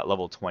is at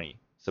level 20,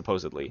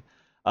 supposedly.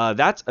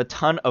 That's a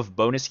ton of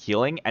bonus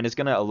healing, and it's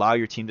going to allow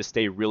your team to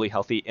stay really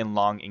healthy in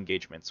long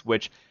engagements,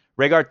 which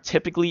Rehgar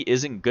typically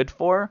isn't good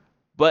for,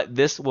 but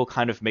this will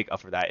kind of make up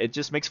for that. It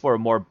just makes for a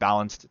more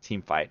balanced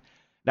team fight.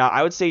 Now,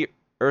 I would say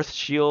Earth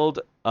Shield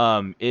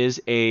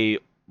is a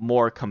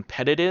more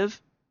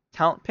competitive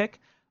talent pick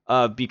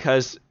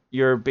because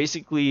you're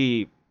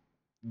basically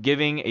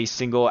giving a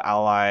single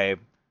ally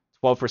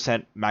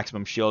 12%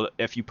 maximum shield.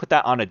 If you put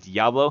that on a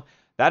Diablo,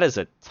 that is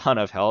a ton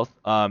of health,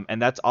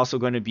 and that's also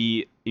going to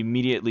be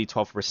immediately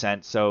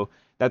 12%. So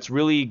that's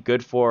really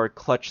good for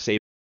clutch save.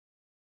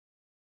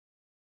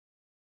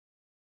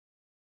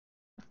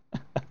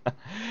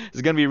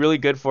 It's going to be really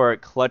good for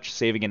clutch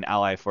saving an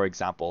ally, for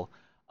example.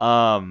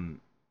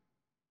 Um,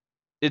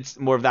 it's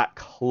more of that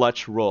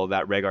clutch role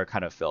that Rehgar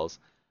kind of fills.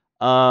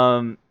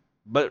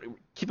 But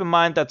Keep in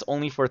mind that's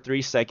only for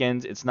 3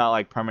 seconds. It's not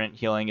like permanent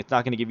healing. It's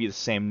not going to give you the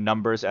same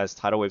numbers as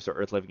Tidal Waves or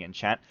Earth Living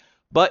Enchant,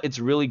 but it's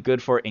really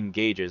good for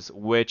engages,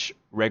 which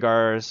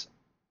Rehgar's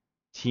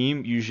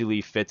team usually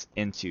fits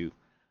into.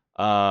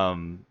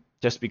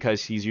 Just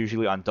because he's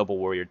usually on double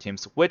warrior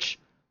teams, which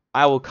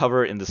I will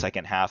cover in the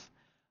second half.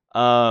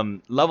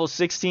 Level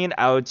 16,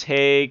 I would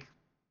take.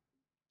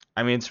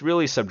 I mean, it's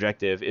really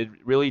subjective. It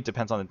really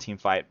depends on the team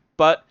fight,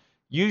 but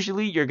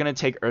usually you're gonna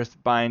take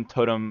Earthbind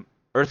Totem,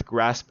 Earth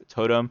Grasp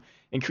Totem,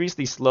 increase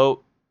the slow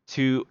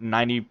to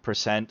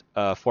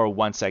 90% for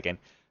 1 second,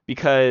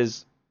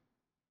 because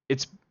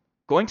it's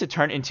going to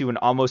turn into an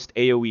almost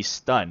AoE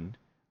stun.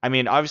 I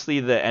mean,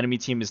 obviously the enemy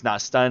team is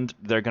not stunned;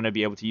 they're gonna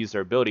be able to use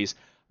their abilities,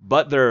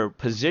 but their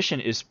position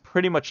is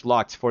pretty much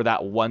locked for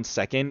that 1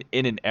 second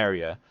in an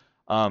area.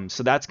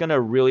 So that's gonna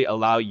really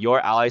allow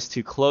your allies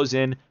to close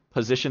in,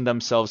 position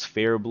themselves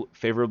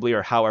favorably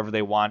or however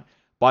they want,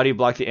 body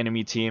block the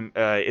enemy team.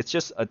 It's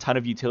just a ton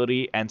of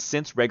utility, and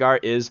since Rehgar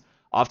is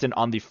often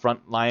on the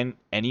front line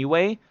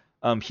anyway,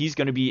 he's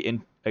going to be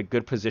in a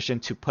good position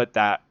to put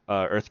that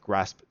Earth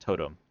Grasp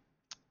Totem.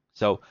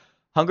 So,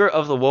 Hunger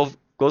of the Wolf,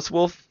 Ghost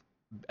Wolf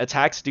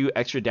attacks do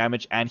extra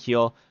damage and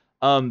heal.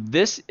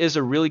 This is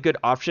a really good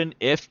option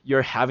if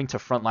you're having to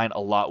frontline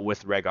a lot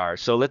with Rehgar.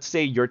 So let's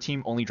say your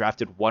team only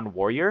drafted one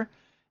warrior,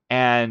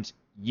 and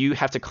you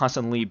have to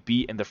constantly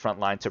be in the front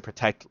line to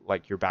protect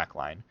like your back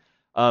line.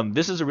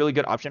 This is a really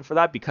good option for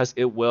that because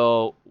it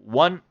will,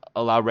 one,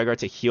 allow Rehgar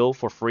to heal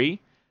for free,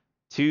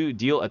 two,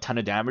 deal a ton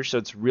of damage. So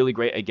it's really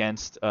great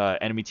against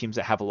enemy teams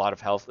that have a lot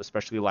of health,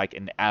 especially like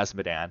in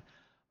Azmodan.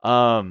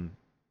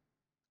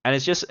 And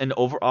it's just an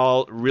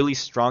overall really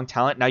strong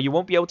talent. Now you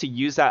won't be able to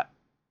use that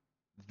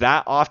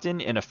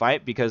often in a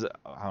fight because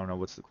I don't know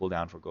what's the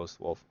cooldown for Ghost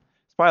Wolf.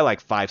 It's probably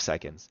like 5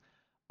 seconds.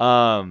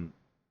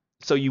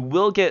 So you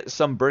will get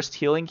some burst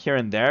healing here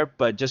and there,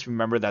 but just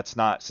remember that's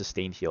not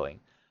sustained healing.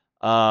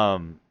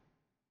 And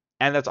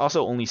that's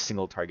also only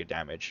single target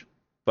damage.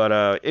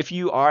 But if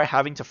you are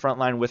having to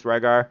frontline with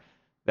Rehgar,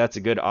 that's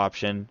a good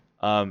option.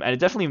 And it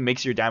definitely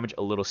makes your damage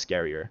a little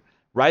scarier.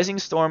 Rising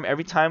Storm,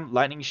 every time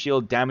Lightning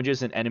Shield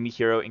damages an enemy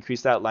hero,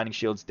 increase that Lightning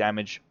Shield's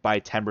damage by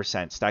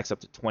 10%, stacks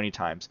up to 20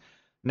 times.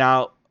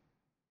 Now,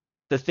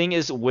 the thing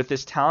is with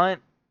this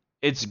talent,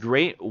 it's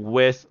great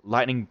with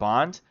Lightning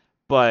Bond,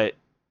 but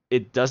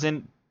it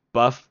doesn't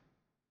buff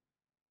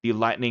the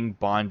lightning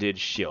bonded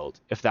shield,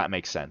 if that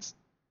makes sense.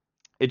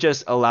 It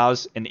just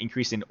allows an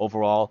increase in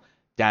overall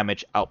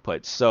damage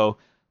output. So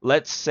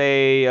let's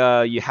say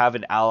you have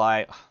an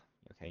ally.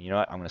 Okay, you know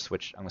what? I'm gonna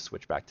switch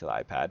back to the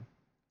iPad.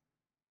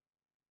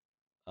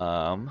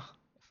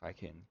 If I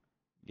can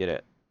get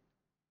it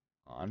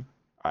on.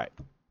 All right,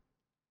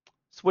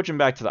 switching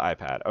back to the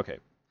iPad. Okay.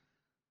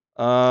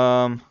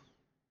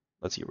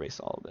 Let's erase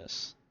all of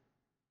this.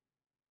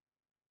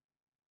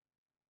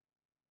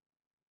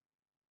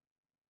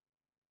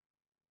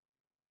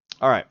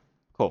 All right,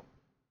 cool.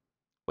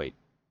 Wait.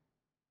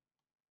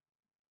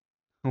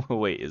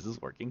 Wait, is this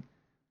working?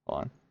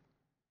 Hold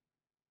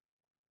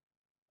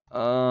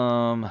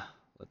on.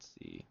 Let's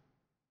see.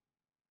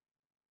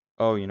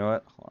 Oh, you know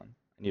what? Hold on.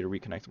 I need to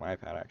reconnect my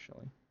iPad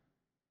actually.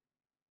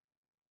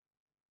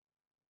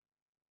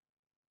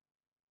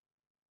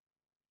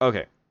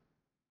 Okay,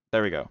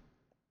 there we go.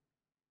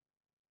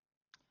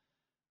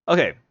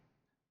 Okay,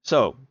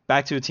 so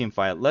back to a team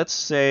fight. Let's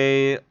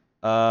say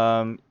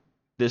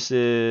this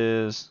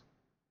is,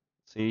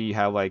 say you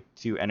have like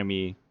two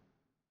enemy.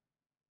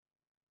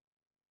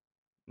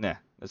 Nah,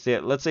 let's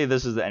say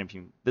this is the enemy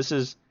team. This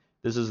is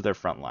their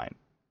front line.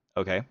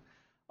 Okay,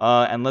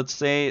 and let's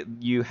say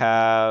you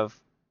have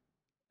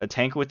a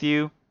tank with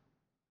you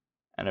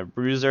and a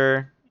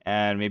bruiser,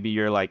 and maybe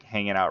you're like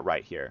hanging out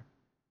right here,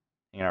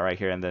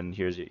 and then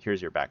here's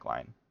your back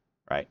line,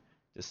 right?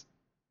 Just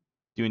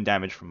doing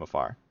damage from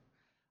afar.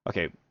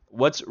 Okay,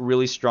 what's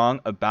really strong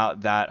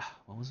about that,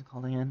 what was it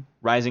called again?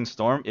 Rising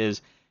Storm,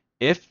 is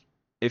if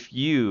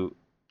you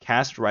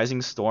cast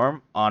Rising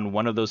Storm on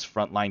one of those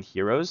frontline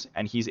heroes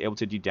and he's able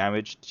to do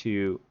damage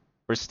to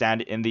or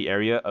stand in the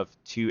area of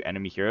two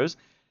enemy heroes,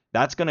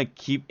 that's going to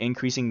keep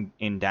increasing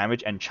in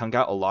damage and chunk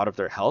out a lot of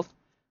their health.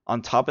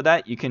 On top of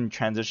that, you can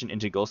transition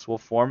into Ghost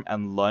Wolf form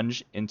and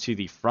lunge into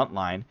the front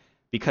line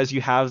because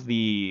you have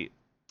the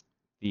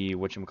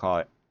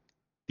whatchamacallit,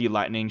 the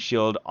lightning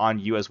shield on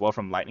you as well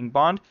from Lightning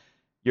Bond.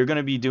 You're going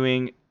to be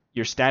doing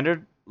your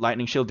standard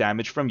lightning shield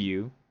damage from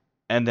you,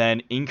 and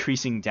then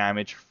increasing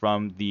damage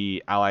from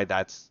the ally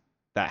that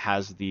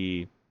has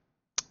the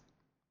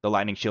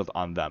lightning shield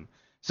on them.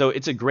 So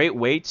it's a great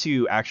way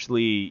to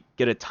actually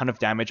get a ton of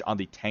damage on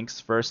the tanks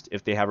first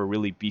if they have a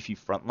really beefy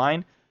front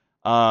line.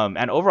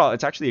 And overall,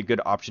 it's actually a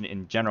good option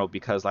in general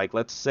because, like,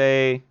 let's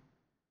say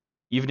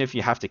even if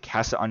you have to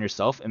cast it on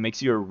yourself, it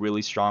makes you a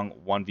really strong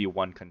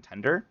 1v1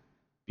 contender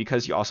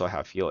because you also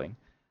have healing.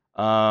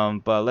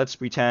 But let's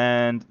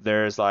pretend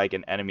there's like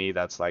an enemy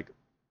that's like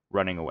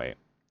running away,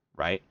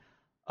 right?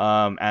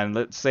 And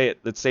let's say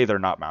they're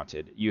not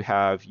mounted. You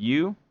have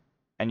you,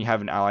 and you have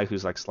an ally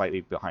who's like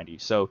slightly behind you.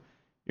 So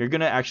you're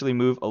gonna actually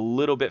move a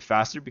little bit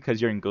faster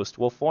because you're in Ghost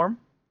Wolf form.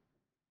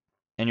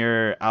 and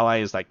your ally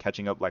is like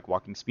catching up like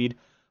walking speed,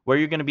 what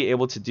you're going to be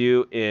able to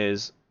do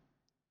is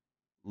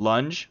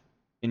lunge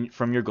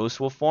from your Ghost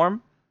Wolf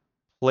form,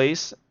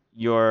 place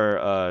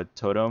your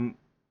totem.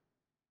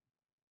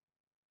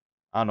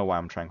 I don't know why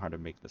I'm trying hard to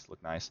make this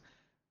look nice.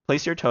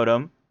 Place your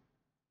totem,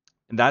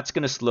 and that's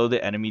going to slow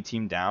the enemy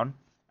team down.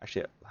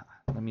 Actually,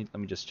 let me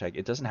just check.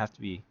 It doesn't have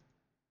to be.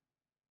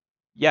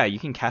 Yeah, you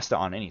can cast it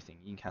on anything.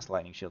 You can cast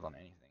Lightning Shield on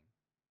anything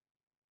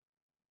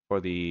for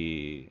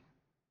the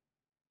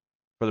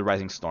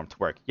Rising Storm to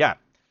work. Yeah.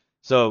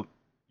 So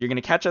you're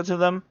gonna catch up to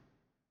them,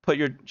 put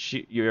your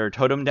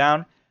totem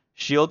down,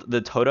 shield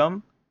the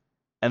totem,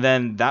 and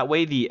then that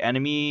way the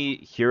enemy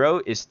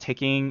hero is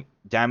taking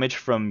damage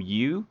from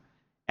you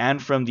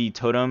and from the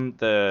totem,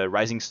 the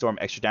Rising Storm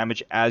extra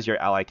damage as your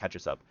ally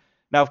catches up.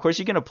 Now, of course,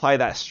 you can apply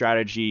that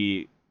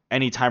strategy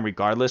anytime,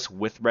 regardless,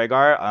 with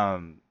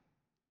Rehgar.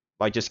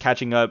 Like just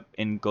catching up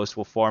in Ghost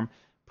Wolf form,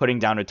 putting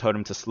down a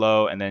totem to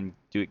slow, and then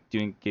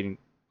getting.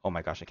 Oh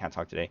my gosh, I can't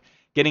talk today.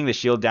 Getting the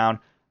shield down.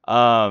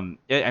 I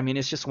mean,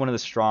 it's just one of the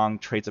strong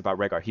traits about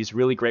Rehgar. He's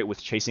really great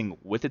with chasing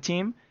with the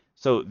team,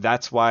 so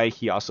that's why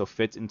he also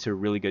fits into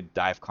really good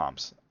dive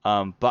comps.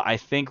 But I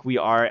think we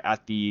are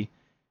at the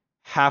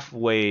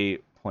halfway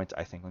point.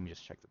 I think. Let me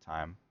just check the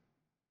time.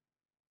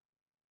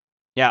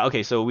 Yeah.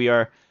 Okay. So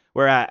we're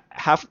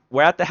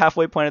at the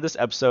halfway point of this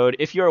episode.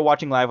 If you are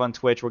watching live on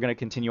Twitch, we're gonna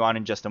continue on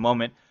in just a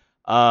moment.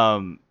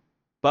 Um,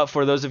 but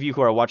for those of you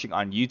who are watching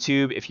on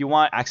YouTube, if you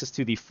want access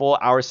to the full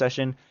hour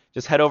session,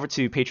 just head over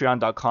to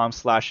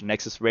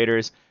patreon.com/Nexus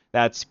Raiders.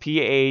 That's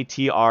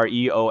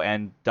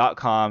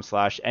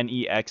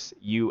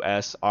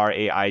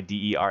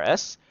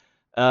patreon.com/NEXUSRAIDERS.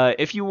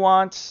 If you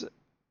want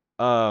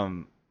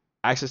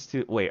access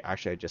to, wait,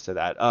 actually I just said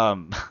that.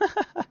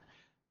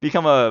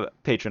 Become a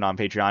patron on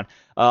Patreon.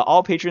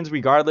 All patrons,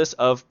 regardless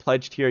of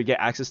pledge tier, get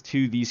access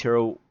to these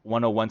Hero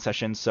 101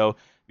 sessions. So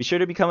be sure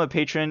to become a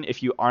patron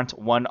if you aren't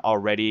one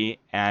already.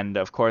 And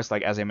of course,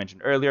 like as I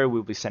mentioned earlier,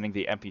 we'll be sending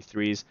the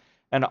MP3s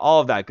and all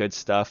of that good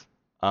stuff.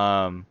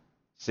 So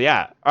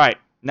yeah, all right.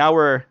 Now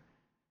we're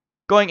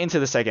going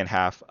into the second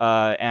half.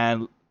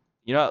 And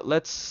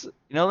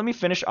let me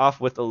finish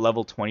off with the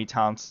level 20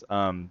 talents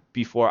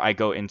before I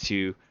go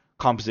into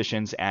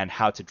compositions and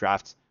how to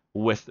draft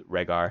with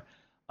Rehgar.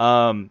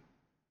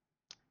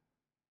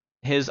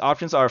 His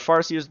options are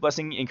Farseer's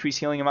Blessing, increase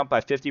healing amount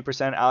by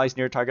 50%. Allies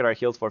near target are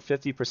healed for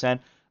 50%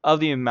 of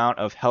the amount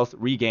of health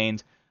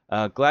regained.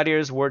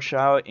 Gladiator's Ward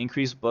Shout,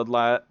 increase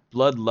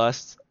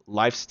Bloodlust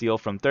lifesteal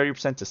from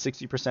 30% to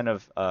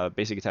 60% of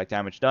basic attack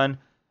damage done.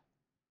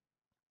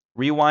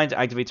 Rewind,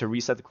 activate to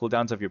reset the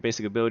cooldowns of your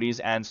basic abilities.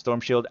 And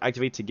Storm Shield,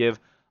 activate to give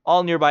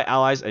all nearby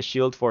allies a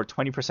shield for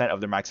 20% of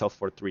their max health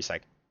for 3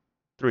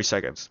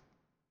 seconds.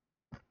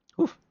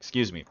 Oof,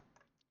 excuse me.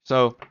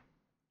 So,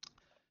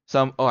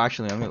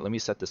 actually, let me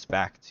set this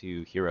back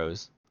to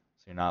heroes,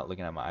 so you're not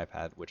looking at my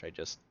iPad, which I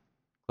just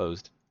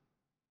closed.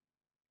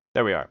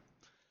 There we are.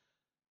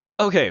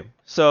 Okay,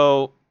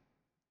 so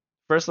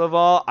first of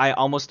all, I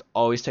almost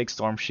always take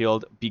Storm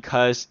Shield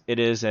because it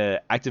is an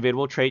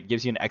activatable trait,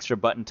 gives you an extra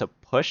button to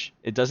push.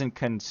 It doesn't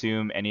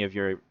consume any of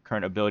your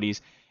current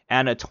abilities,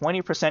 and a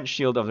 20%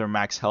 shield of their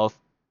max health,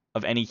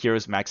 of any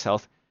hero's max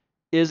health,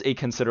 is a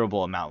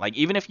considerable amount. Like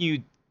even if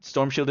you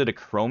Storm Shielded a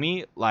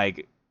Chromie,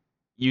 like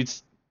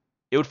it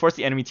would force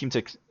the enemy team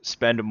to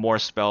spend more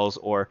spells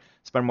or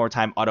spend more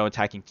time auto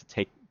attacking to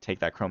take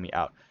that Chromie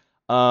out.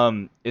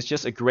 It's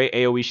just a great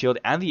AoE shield,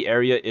 and the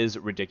area is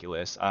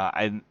ridiculous.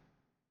 I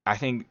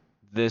think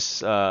this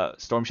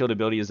Storm Shield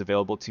ability is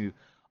available to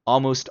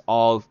almost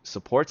all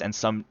supports, and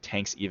some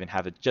tanks even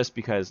have it, just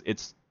because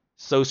it's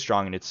so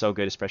strong and it's so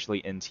good, especially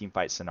in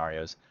teamfight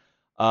scenarios.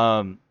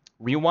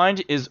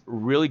 Rewind is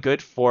really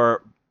good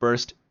for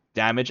burst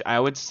damage, I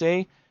would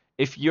say.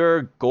 If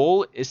your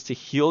goal is to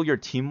heal your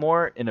team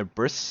more in a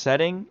burst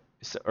setting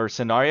or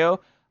scenario,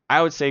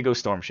 I would say go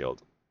Storm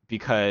Shield.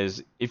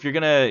 Because if you're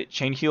gonna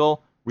chain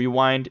heal,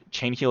 rewind,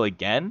 chain heal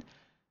again,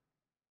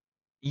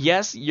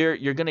 yes,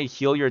 you're gonna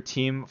heal your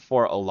team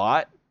for a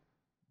lot,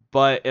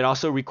 but it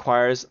also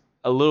requires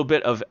a little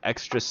bit of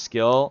extra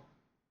skill,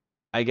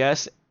 I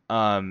guess,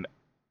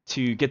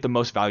 to get the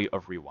most value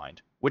of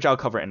rewind, which I'll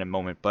cover in a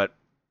moment. But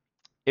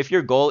if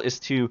your goal is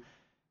to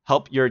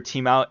help your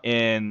team out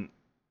in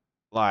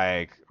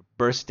like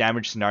burst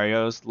damage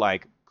scenarios,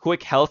 like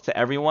quick health to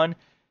everyone,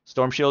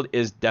 Storm Shield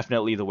is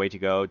definitely the way to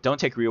go. Don't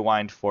take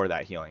Rewind for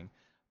that healing.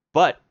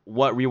 But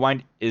what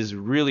Rewind is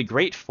really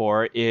great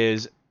for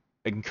is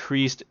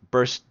increased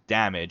burst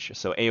damage,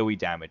 so AoE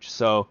damage.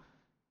 So,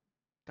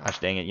 gosh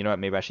dang it, you know what?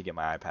 Maybe I should get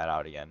my iPad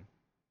out again.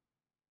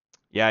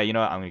 Yeah, you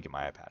know what? I'm gonna get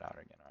my iPad out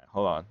again.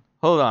 All right,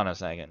 hold on a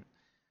second.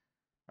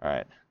 All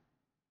right.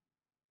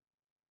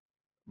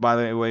 By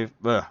the way,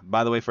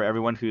 for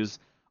everyone who's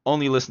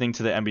only listening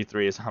to the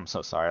MP3s, I'm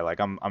so sorry. Like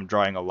I'm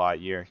drawing a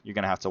lot. You're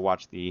gonna have to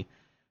watch the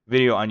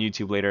video on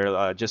YouTube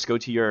later. Just go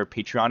to your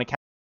Patreon account.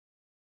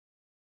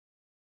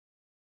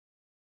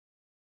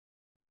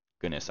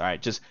 Goodness. All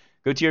right, just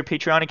go to your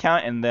Patreon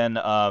account, and then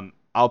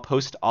I'll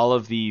post all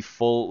of the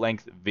full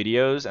length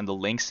videos and the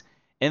links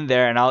in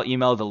there, and I'll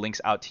email the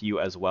links out to you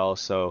as well.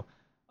 So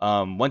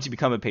once you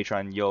become a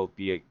patron, you'll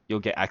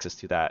get access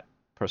to that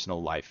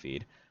personal live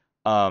feed.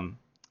 Um,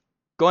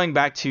 Going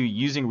back to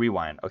using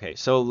rewind. Okay,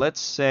 so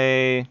let's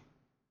say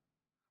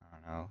I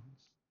don't know,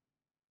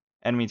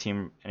 enemy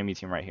team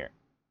right here.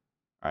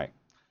 All right.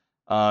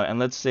 And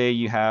let's say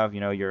you have,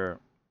 your.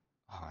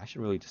 Oh, I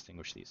should really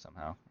distinguish these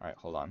somehow. All right,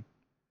 hold on.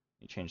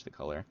 Let me change the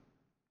color.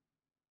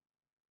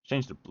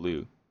 Change the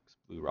blue. It's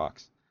blue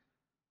rocks.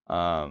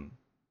 Um,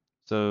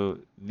 so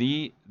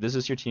this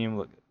is your team.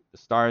 Look, the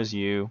star is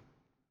you.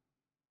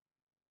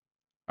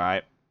 All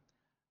right.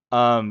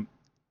 Um,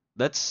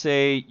 let's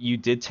say you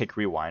did take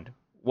rewind.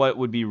 What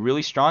would be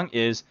really strong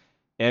is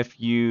if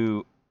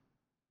you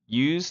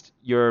used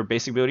your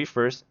basic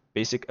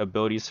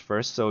abilities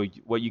first. So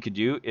what you could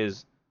do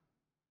is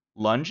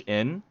lunge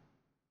in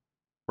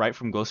right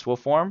from Ghost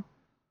Wolf form,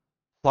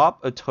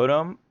 plop a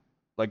totem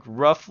like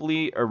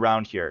roughly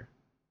around here.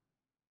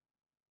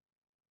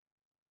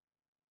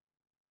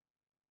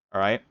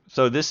 All right.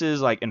 So this is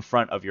like in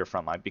front of your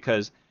front line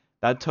because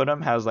that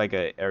totem has like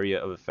an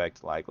area of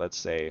effect. Like let's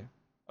say,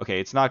 okay,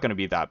 it's not going to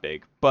be that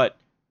big, but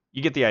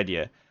you get the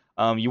idea.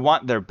 You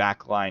want their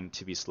back line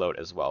to be slowed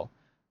as well.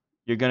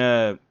 You're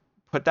gonna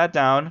put that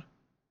down,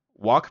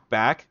 walk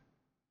back,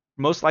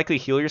 most likely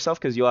heal yourself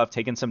because you'll have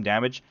taken some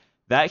damage.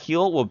 That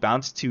heal will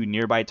bounce to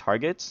nearby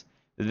targets.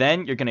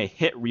 Then you're gonna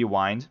hit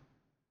rewind.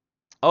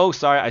 Oh,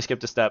 sorry, I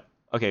skipped a step.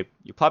 Okay,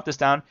 you plop this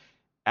down.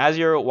 As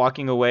you're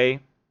walking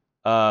away,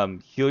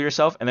 heal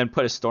yourself and then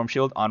put a storm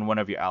shield on one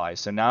of your allies.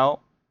 So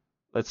now,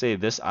 let's say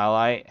this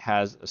ally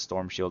has a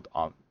storm shield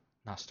on,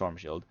 not storm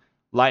shield,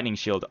 lightning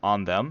shield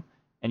on them,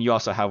 and you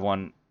also have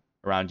one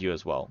around you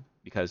as well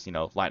because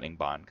lightning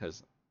bond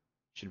because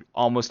should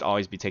almost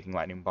always be taking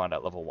lightning bond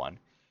at level 1.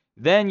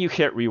 Then you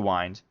hit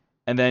rewind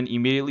and then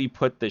immediately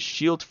put the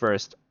shield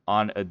first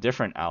on a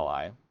different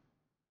ally.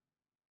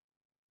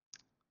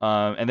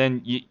 And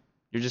then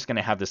you're just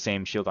gonna have the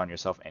same shield on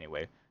yourself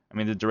anyway. I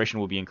mean, the duration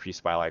will be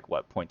increased by like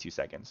what 0.2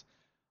 seconds.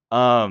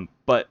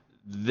 But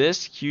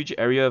this huge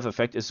area of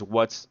effect is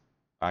what's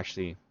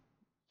actually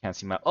can't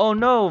see my. Oh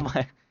no,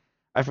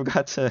 I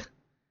forgot to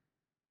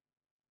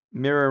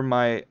mirror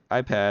my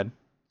iPad.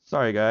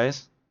 Sorry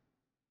guys.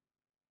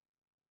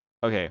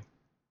 Okay.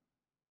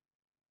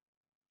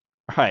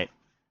 All right.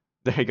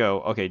 There you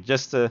go. Okay,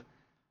 just to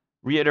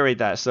reiterate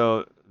that.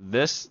 So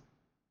these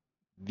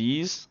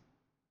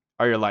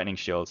are your lightning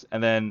shields,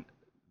 and then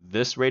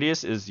this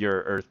radius is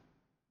your earth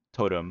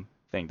totem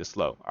thing to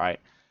slow. All right.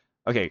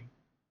 Okay.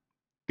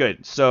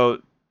 Good.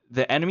 So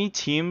the enemy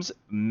team's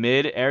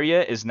mid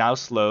area is now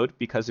slowed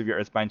because of your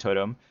Earthbind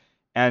totem,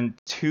 and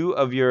 2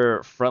 of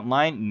your front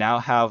line now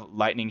have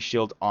lightning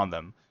shield on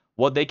them.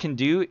 What they can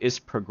do is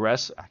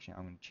progress. Actually,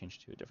 I'm going to change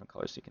to a different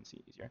color so you can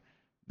see easier.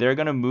 They're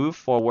going to move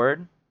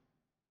forward.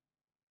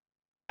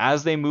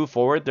 As they move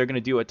forward, they're going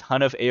to do a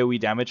ton of AoE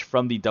damage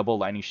from the double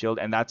lightning shield,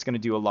 and that's going to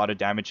do a lot of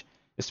damage,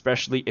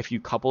 especially if you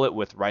couple it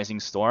with Rising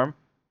Storm.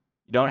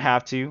 You don't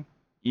have to.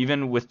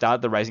 Even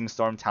without the Rising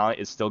Storm talent,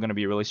 it's still going to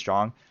be really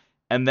strong.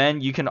 And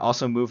then you can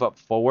also move up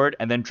forward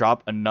and then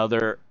drop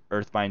another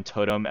Earthbind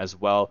Totem as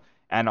well,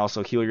 and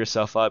also heal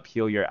yourself up,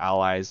 heal your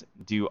allies,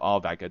 do all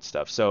that good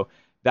stuff. So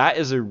that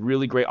is a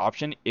really great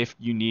option if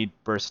you need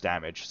burst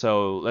damage.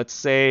 So let's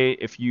say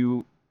if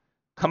you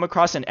come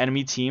across an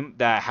enemy team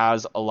that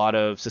has a lot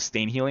of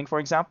sustain healing, for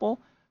example.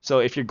 So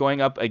if you're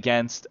going up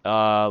against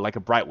like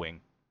a Brightwing,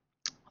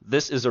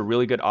 this is a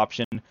really good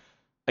option.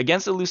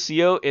 Against a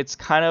Lucio, it's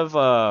kind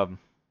of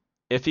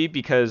iffy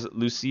because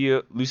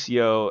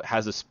Lucio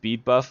has a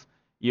speed buff.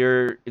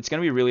 It's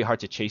gonna be really hard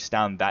to chase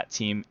down that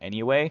team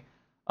anyway.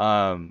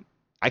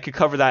 I could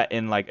cover that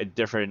in like a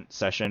different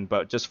session,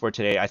 but just for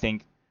today, I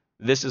think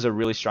this is a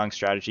really strong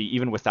strategy.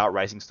 Even without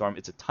Rising Storm,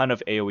 it's a ton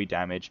of AoE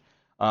damage.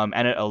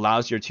 And it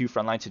allows your 2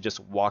 front line to just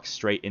walk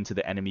straight into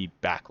the enemy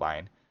back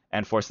line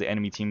and force the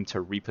enemy team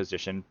to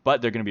reposition,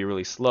 but they're going to be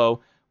really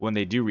slow when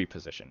they do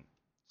reposition.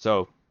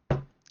 So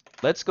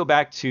let's go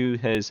back to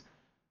his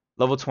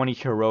level 20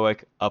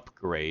 heroic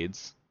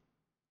upgrades.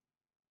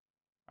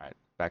 All right,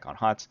 back on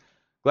HOTS.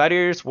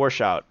 Gladiator's War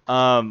Shout.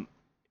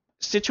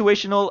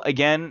 Situational,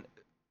 again,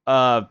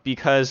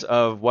 because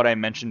of what I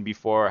mentioned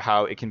before,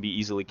 how it can be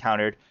easily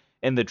countered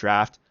in the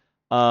draft.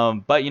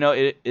 But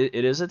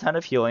it is a ton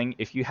of healing.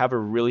 If you have a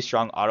really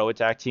strong auto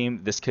attack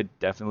team, this could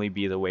definitely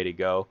be the way to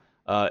go.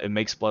 It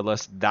makes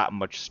Bloodlust that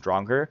much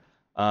stronger,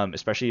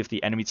 especially if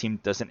the enemy team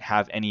doesn't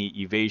have any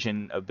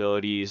evasion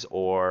abilities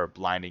or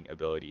blinding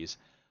abilities.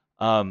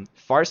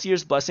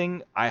 Farseer's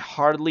Blessing, I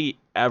hardly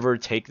ever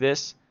take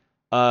this,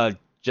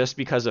 just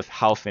because of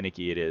how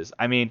finicky it is.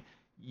 I mean,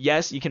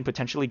 yes, you can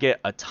potentially get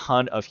a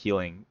ton of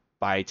healing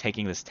by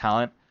taking this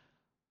talent,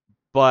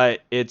 but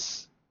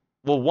it's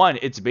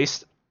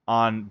based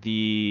on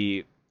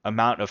the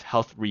amount of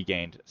health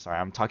regained. Sorry,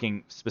 I'm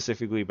talking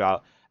specifically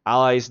about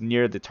allies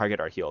near the target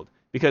are healed.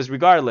 Because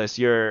regardless,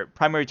 your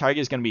primary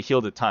target is going to be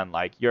healed a ton.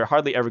 Like, you're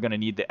hardly ever going to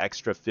need the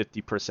extra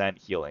 50%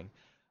 healing.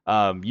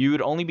 You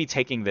would only be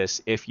taking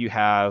this if you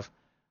have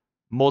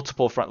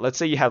multiple front. Let's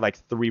say you have like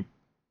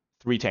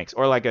three tanks,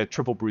 or like a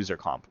triple bruiser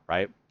comp,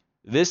 right?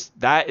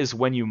 That is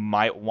when you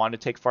might want to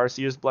take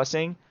Farseer's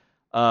Blessing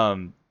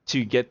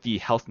to get the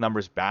health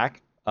numbers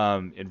back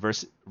in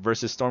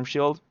versus Storm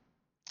Shield.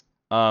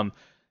 Um,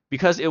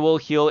 because it will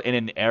heal in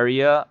an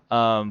area.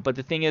 But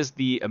the thing is,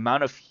 the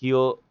amount of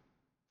heal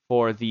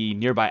for the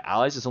nearby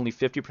allies is only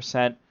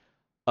 50%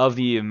 of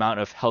the amount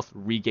of health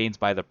regained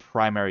by the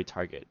primary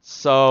target.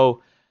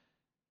 So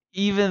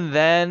even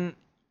then,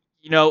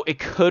 it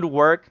could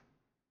work.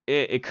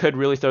 It could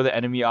really throw the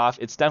enemy off.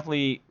 It's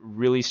definitely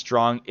really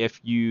strong if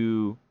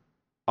you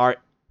are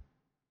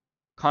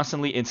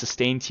constantly in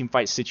sustained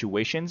teamfight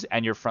situations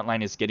and your front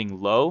line is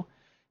getting low.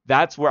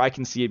 That's where I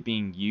can see it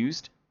being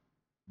used.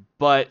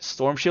 But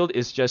Storm Shield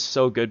is just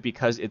so good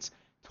because it's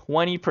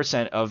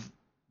 20% of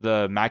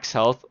the max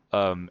health,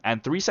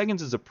 and 3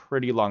 seconds is a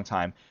pretty long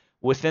time.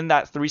 Within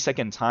that 3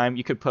 second time,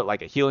 you could put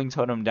like a healing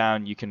totem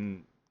down. You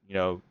can,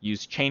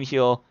 use chain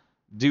heal,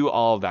 do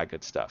all of that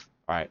good stuff.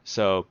 All right,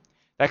 so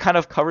that kind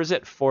of covers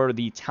it for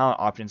the talent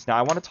options. Now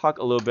I want to talk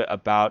a little bit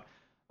about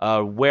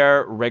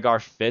where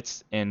Rehgar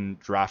fits in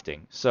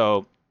drafting.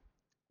 So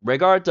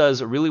Rehgar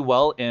does really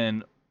well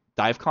in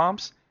dive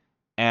comps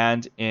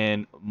and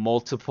in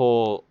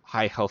multiple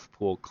high health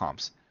pool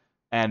comps.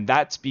 And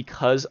that's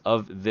because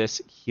of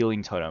this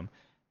healing totem.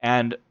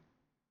 And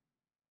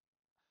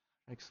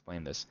I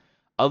explain this.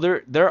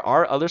 There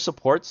are other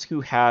supports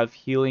who have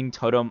healing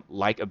totem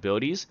like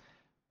abilities,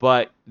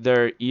 but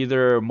they're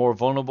either more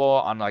vulnerable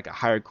on like a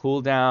higher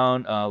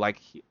cooldown,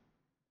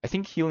 I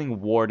think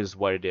healing ward is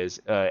what it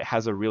is. It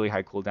has a really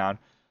high cooldown.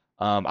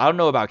 I don't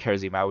know about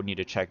Karazim. I would need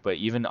to check, but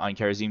even on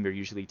Karazim, you're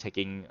usually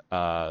taking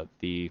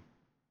the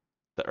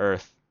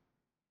Earth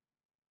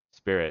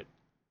Spirit,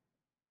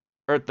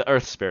 the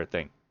Earth Spirit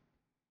thing.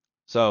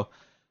 So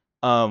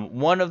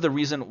one of the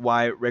reason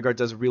why Rehgar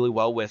does really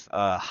well with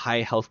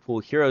high health pool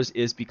heroes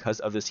is because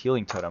of this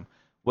healing totem.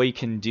 What you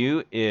can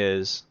do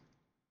is,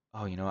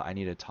 oh, you know what? I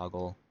need to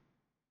toggle.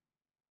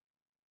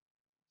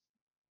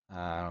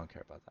 I don't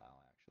care about that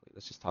actually.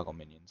 Let's just toggle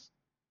minions,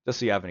 just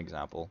so you have an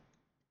example.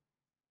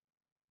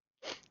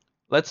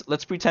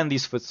 Let's pretend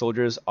these foot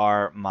soldiers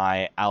are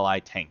my ally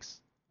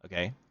tanks.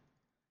 Okay.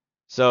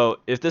 So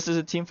if this is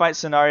a team fight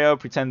scenario,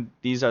 pretend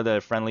these are the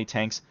friendly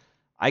tanks.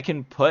 I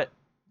can put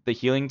the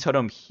healing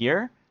totem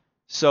here.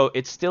 So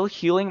it's still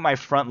healing my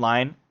front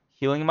line,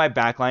 healing my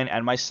back line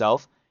and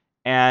myself.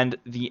 And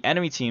the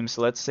enemy team,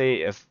 so let's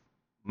say if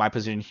my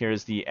position here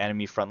is the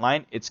enemy front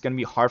line, it's going to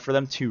be hard for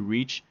them to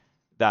reach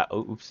that.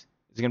 Oh, oops.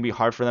 It's going to be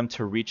hard for them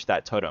to reach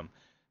that totem.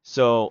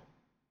 So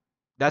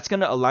that's going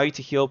to allow you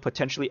to heal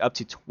potentially up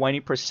to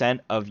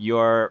 20% of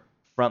your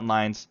front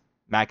line's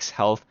max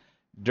health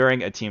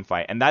during a team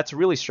fight. And that's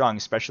really strong,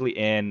 especially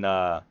in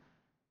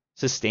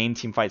sustained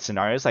team fight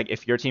scenarios. Like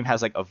if your team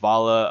has like a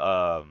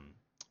Vala,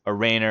 a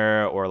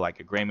Rainer, or like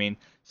a Greymane,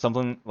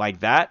 something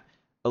like that,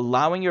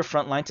 allowing your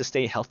front line to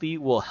stay healthy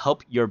will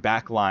help your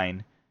back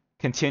line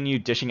continue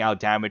dishing out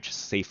damage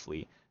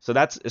safely. So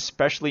that's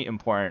especially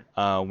important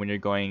when you're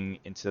going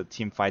into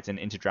team fights and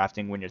into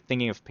drafting, when you're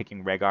thinking of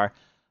picking Rehgar.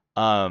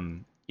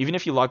 Even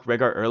if you lock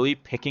Rehgar early,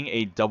 picking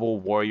a double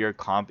warrior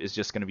comp is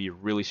just going to be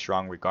really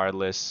strong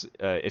regardless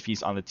if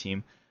he's on the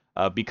team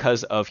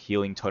because of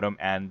healing totem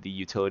and the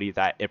utility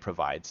that it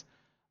provides.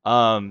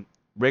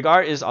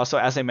 Rehgar is also,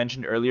 as I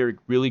mentioned earlier,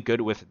 really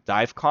good with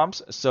dive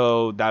comps.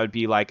 So that would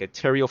be like a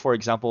Tyrael, for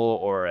example,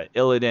 or an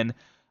Illidan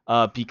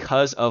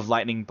because of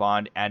Lightning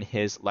Bond and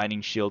his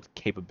Lightning Shield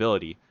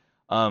capability.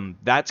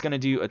 That's going to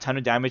do a ton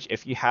of damage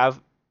if you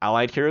have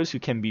allied heroes who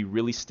can be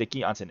really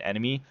sticky onto an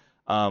enemy.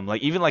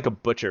 Like even like a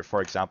Butcher,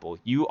 for example,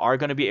 you are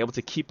going to be able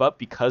to keep up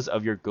because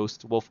of your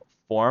Ghost Wolf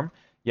form.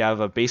 You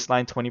have a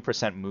baseline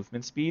 20%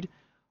 movement speed,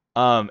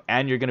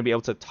 and you're going to be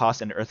able to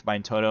toss an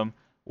Earthbind Totem.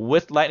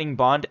 With Lightning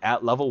Bond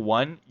at level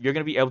 1, you're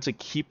going to be able to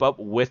keep up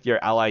with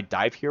your allied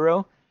dive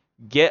hero,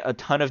 get a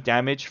ton of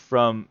damage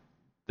from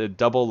the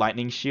double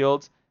Lightning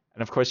Shield,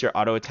 and of course your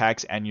auto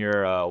attacks and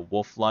your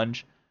Wolf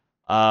Lunge,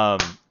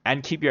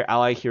 and keep your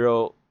ally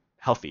hero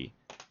healthy.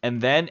 And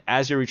then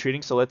as you're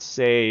retreating, so let's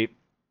say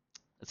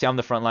I'm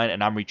the front line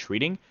and I'm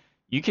retreating,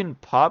 you can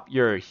pop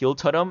your heal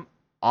totem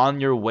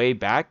on your way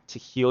back to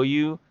heal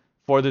you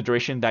for the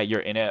duration that you're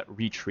in it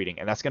retreating.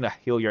 And that's going to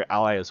heal your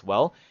ally as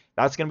well.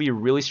 That's going to be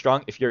really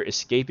strong if you're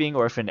escaping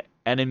or if an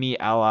enemy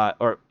ally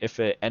or if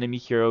an enemy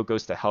hero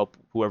goes to help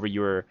whoever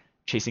you're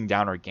chasing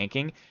down or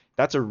ganking.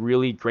 That's a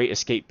really great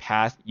escape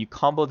path. You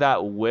combo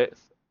that with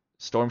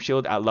Storm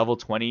Shield at level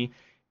 20,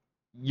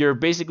 you're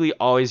basically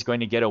always going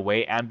to get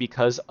away. And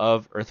because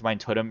of Earthbind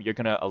Totem, you're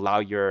going to allow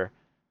your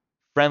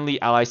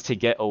friendly allies to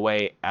get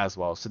away as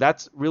well. So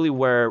that's really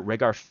where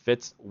Rehgar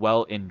fits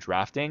well in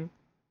drafting.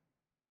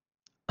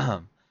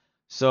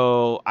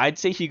 So I'd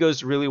say he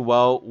goes really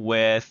well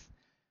with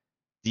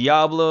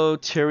Diablo,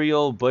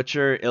 Tyrael,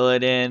 Butcher,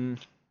 Illidan.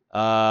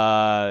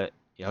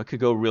 It could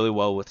go really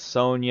well with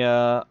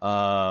Sonya.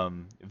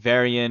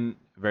 Varian,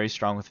 very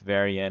strong with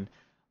Varian.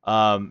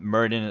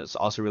 Murden is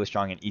also really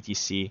strong in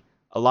ETC.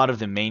 A lot of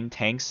the main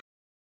tanks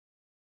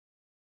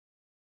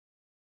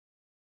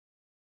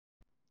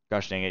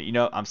Gosh dang it. You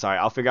know, I'm sorry.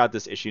 I'll figure out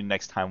this issue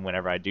next time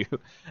whenever I do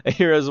a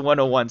Heroes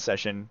 101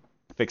 session.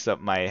 Fix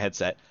up my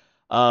headset.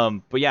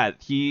 But yeah,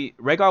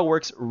 Rehgar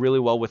works really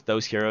well with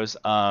those heroes.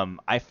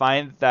 I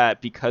find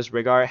that because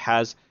Rehgar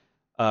has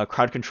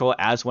crowd control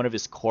as one of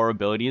his core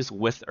abilities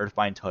with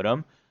Earthbind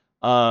Totem,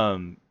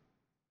 um,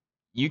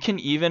 you can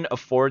even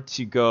afford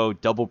to go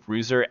double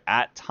bruiser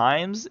at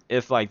times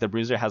if like the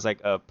bruiser has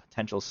like a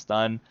potential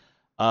stun.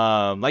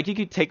 Like you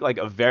could take like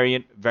a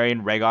variant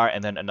Rehgar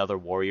and then another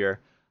warrior.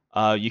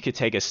 You could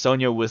take a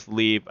Sonya with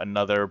Leap,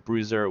 another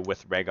bruiser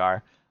with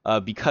Rehgar.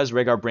 Because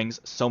Rehgar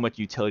brings so much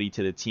utility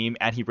to the team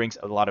and he brings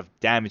a lot of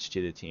damage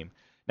to the team.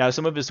 Now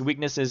some of his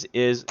weaknesses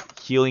is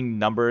healing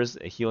numbers,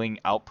 healing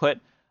output.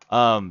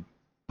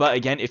 But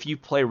again, if you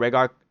play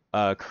Rehgar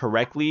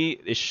correctly,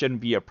 it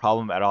shouldn't be a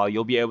problem at all.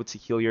 You'll be able to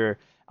heal your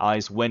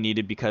allies when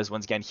needed because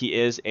once again, he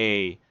is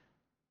a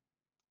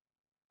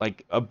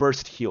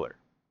burst healer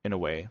in a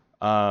way.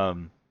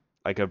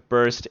 Like a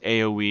burst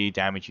AoE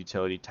damage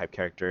utility type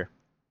character.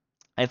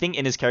 I think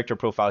in his character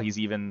profile, he's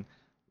even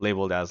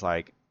labeled as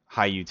like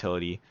high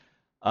utility.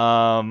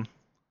 How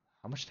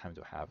much time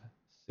do I have?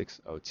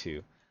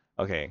 6:02.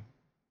 Okay,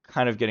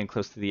 kind of getting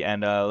close to the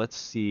end. Let's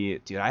see.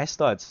 Dude, I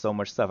still had so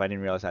much stuff. I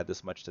didn't realize I had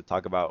this much to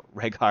talk about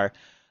Rehgar.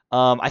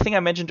 I think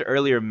I mentioned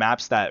earlier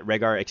maps that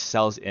Rehgar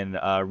excels in.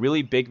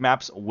 Really big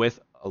maps with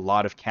a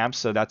lot of camps.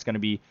 So that's going to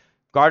be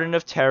Garden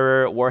of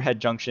Terror, Warhead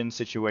Junction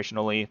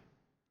situationally.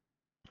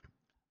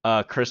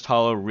 Cursed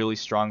Hollow, really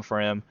strong for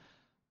him.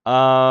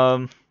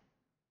 Um,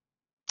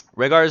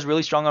 Rehgar is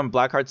really strong on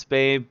Blackheart's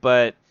Bay,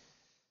 but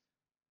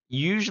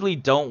usually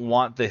don't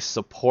want the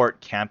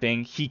support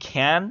camping. He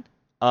can,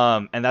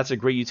 and that's a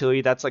great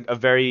utility. That's like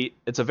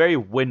it's a very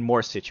win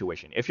more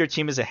situation. If your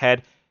team is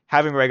ahead,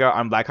 having Rehgar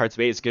on Blackheart's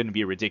Bay is going to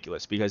be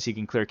ridiculous because he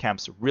can clear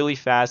camps really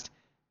fast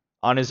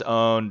on his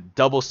own,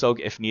 double soak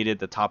if needed,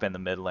 the top and the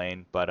mid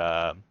lane.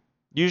 But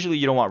usually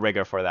you don't want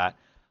Rehgar for that.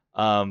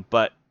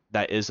 But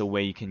that is a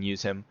way you can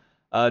use him.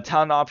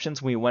 Talent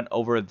options, we went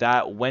over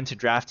that. When to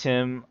draft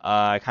him,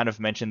 I kind of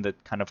mentioned the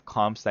kind of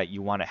comps that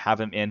you want to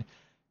have him in.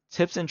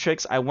 Tips and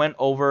tricks, I went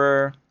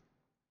over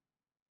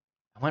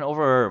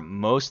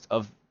most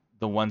of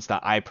the ones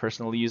that I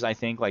personally use. I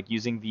think like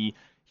using the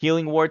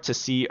healing ward to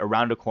see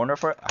around a corner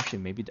for. Actually,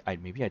 maybe I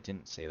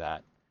didn't say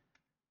that,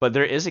 but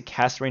there is a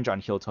cast range on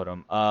heal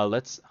totem.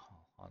 Let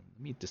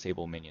me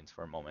disable minions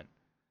for a moment.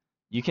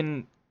 You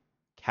can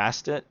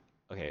cast it.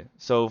 Okay,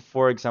 so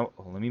for example,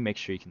 let me make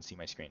sure you can see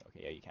my screen.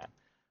 Okay, yeah, you can.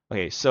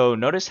 Okay, so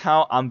notice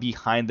how I'm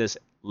behind this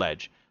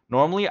ledge.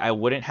 Normally I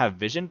wouldn't have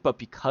vision, but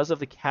because of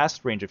the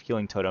cast range of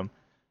healing totem,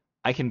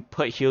 I can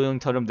put healing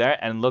totem there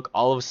and look,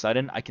 all of a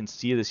sudden I can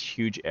see this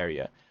huge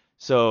area.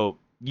 So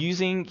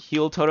using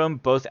heal totem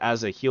both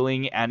as a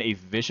healing and a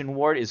vision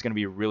ward is going to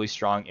be really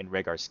strong in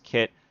Rehgar's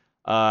kit.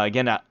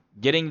 Again,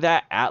 getting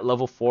that at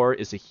level 4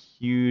 is a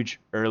huge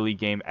early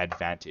game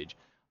advantage.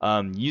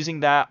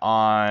 Using that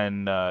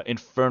on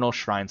Infernal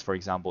Shrines, for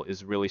example,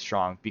 is really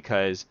strong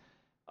because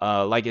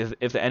like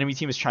if the enemy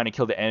team is trying to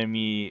kill the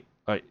enemy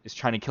is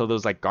trying to kill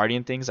those like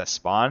guardian things that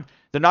spawn,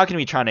 they're not going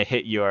to be trying to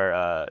hit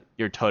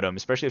your totem,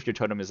 especially if your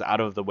totem is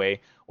out of the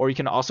way. Or you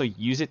can also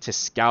use it to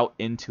scout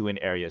into an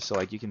area. So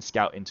like you can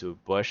scout into a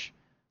bush.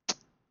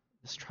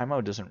 This try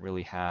mode doesn't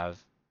really have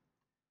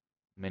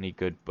many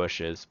good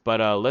bushes,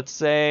 but let's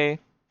say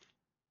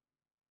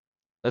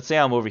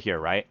I'm over here,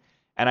 right?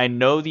 And I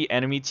know the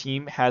enemy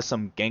team has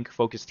some gank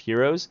focused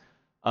heroes,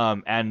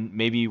 and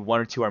maybe one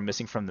or two are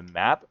missing from the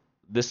map.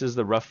 This is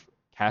the rough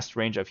cast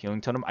range of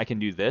healing totem. I can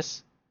do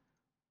this.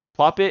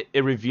 Plop it,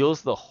 it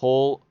reveals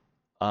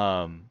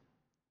um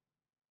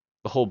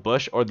the whole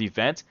bush or the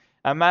vent.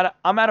 I'm at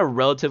a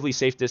relatively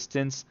safe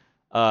distance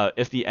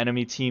if the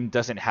enemy team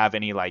doesn't have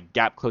any like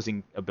gap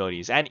closing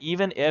abilities. And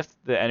even if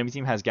the enemy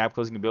team has gap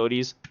closing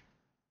abilities,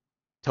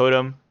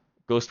 totem,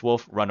 ghost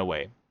wolf, run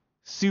away.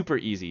 Super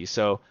easy.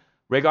 So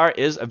Rehgar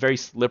is a very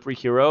slippery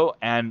hero,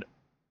 and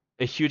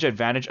a huge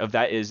advantage of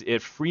that is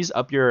it frees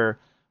up your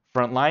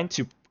front line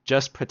to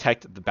just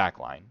protect the back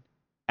line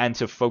and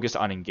to focus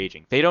on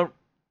engaging. They don't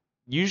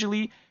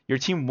usually your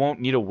team won't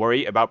need to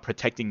worry about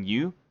protecting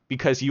you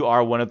because you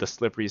are one of the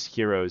slipperiest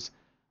heroes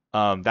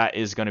that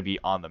is going to be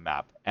on the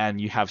map, and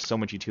you have so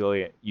much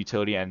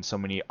utility and so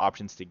many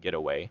options to get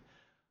away.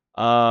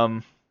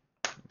 Let's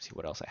see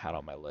what else I had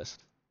on my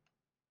list.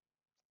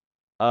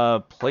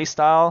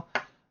 Playstyle,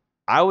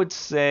 I would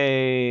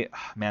say,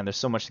 man, there's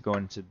so much to go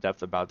into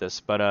depth about this,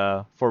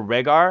 but for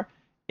Rehgar,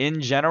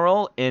 in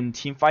general, in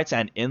team fights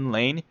and in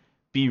lane,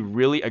 be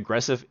really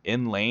aggressive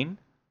in lane,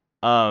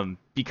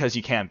 because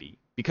you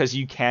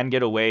can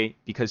get away,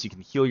 because you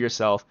can heal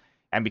yourself,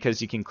 and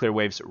because you can clear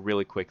waves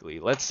really quickly.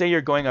 Let's say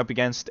you're going up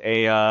against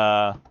a,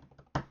 I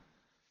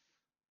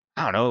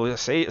don't know,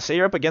 say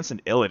you're up against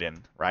an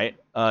Illidan, right?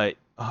 Oh,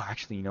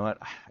 actually, you know what?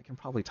 I can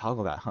probably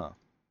toggle that, huh?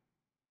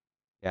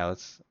 Yeah,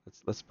 let's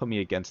put me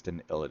against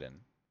an Illidan.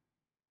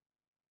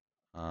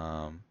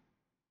 Um,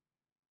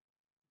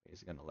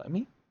 is it gonna let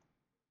me?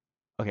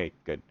 Okay,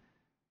 good.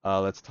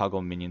 Let's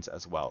toggle minions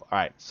as well. All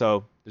right,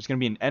 so there's gonna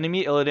be an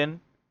enemy Illidan.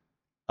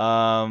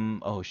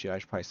 Oh shoot, I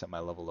should probably set my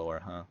level lower,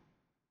 huh?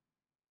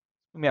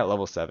 Put me at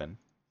level 7.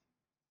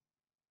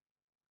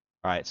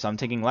 Alright, so I'm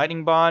taking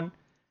Lightning Bond,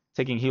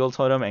 taking Heal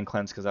Totem, and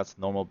Cleanse because that's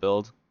the normal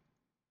build.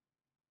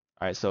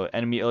 Alright, so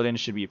enemy Illidan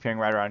should be appearing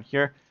right around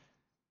here.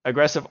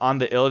 Aggressive on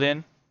the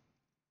Illidan.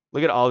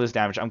 Look at all this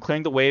damage. I'm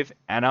clearing the wave,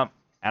 and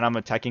I'm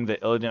attacking the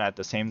Illidan at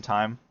the same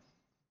time.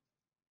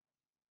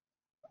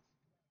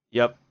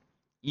 Yep,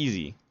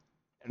 easy.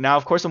 Now,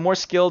 of course, a more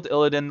skilled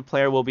Illidan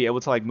player will be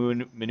able to like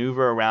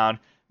maneuver around,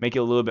 make it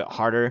a little bit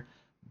harder.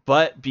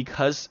 But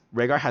because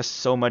Rehgar has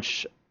so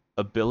much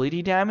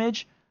ability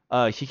damage,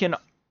 he can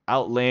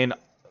outlane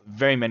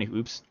very many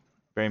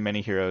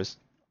heroes.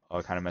 Oh,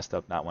 I kind of messed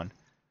up that one.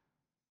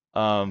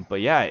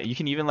 But yeah, you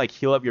can even like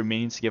heal up your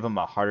minions to give them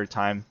a harder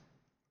time.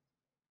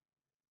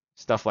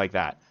 Stuff like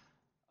that.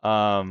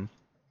 Um,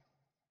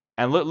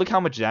 and look how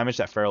much damage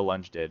that Feral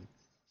Lunge did.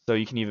 So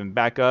you can even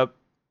back up,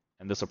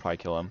 and this will probably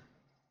kill him.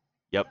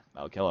 Yep,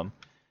 that'll kill him.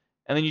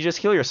 And then you just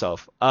heal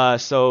yourself.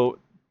 So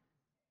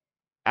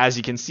as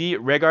you can see,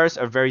 Rehgar's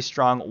a very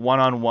strong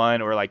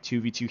one-on-one or like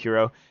 2v2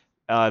 hero.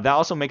 That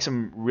also makes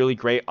him really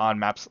great on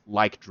maps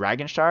like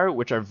Dragonshire,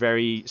 which are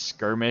very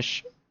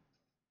skirmish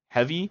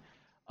heavy.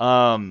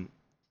 I mean,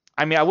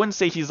 I wouldn't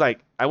say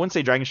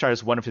Dragonshire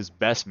is one of his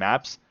best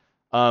maps,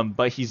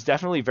 but he's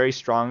definitely very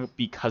strong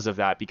because of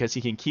that, because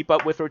he can keep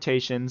up with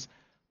rotations,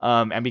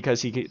 and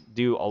because he can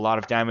do a lot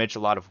of damage, a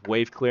lot of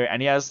wave clear,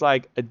 and he has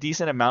like a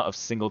decent amount of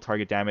single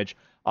target damage,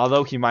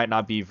 although he might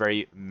not be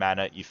very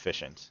mana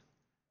efficient.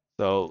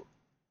 So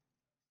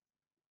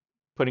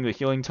putting the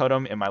healing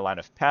totem in my line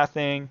of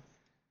pathing.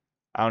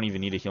 I don't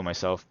even need to heal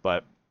myself,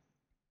 but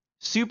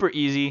super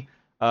easy.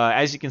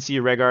 As you can see,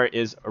 Rehgar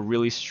is a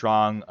really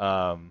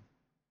strong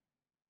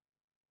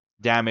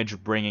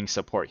damage bringing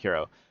support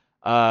hero.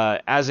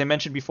 As I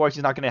mentioned before,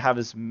 he's not going to have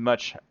as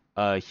much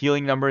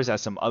healing numbers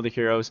as some other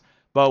heroes,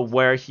 but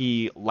where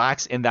he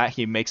lacks in that,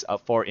 he makes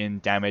up for in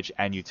damage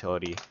and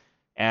utility.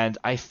 And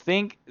I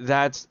think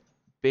that's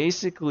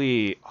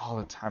basically all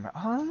the time.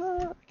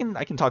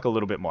 I can talk a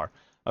little bit more.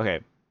 Okay.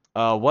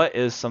 What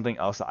is something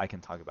else that I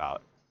can talk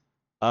about?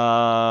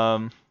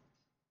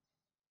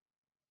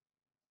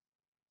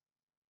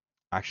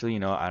 Actually,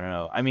 I don't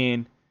know. I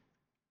mean,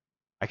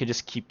 I could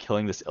just keep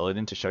killing this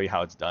Illidan to show you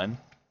how it's done,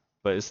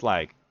 but it's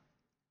like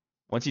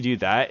once you do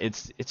that,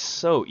 it's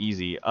so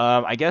easy.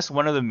 I guess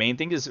one of the main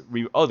things is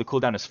the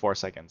cooldown is 4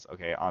 seconds.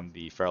 Okay, on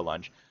the Feral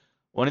Lunge.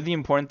 One of the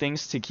important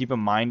things to keep in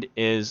mind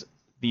is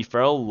the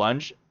Feral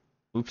Lunge.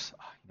 Oops,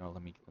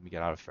 let me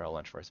get out of Feral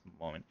Lunge for a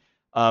moment.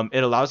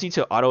 It allows you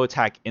to auto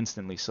attack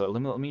instantly. So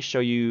let me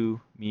show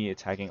you me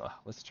attacking.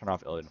 Let's turn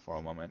off Illidan for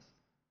a moment.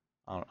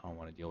 I don't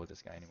want to deal with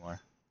this guy anymore.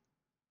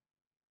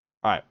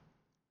 All right.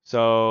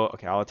 So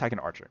okay, I'll attack an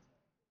archer.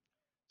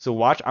 So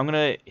watch, I'm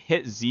gonna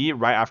hit Z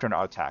right after an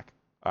attack.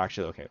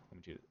 Actually, okay, let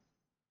me do it.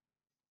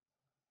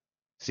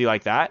 See,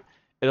 like that?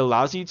 It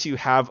allows you to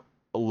have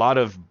a lot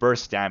of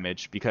burst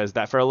damage because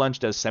that Feral Lunge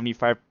does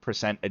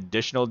 75%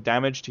 additional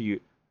damage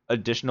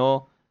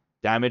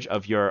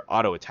of your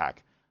auto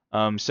attack.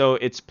 So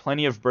it's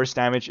plenty of burst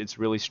damage. It's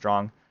really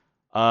strong.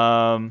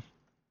 Um,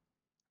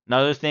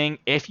 Another thing,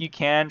 if you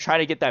can, try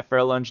to get that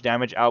Feral Lunge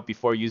damage out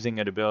before using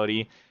an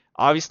ability.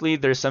 Obviously,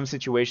 there's some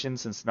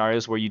situations and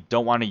scenarios where you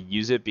don't want to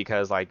use it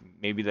because, like,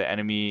 maybe the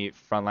enemy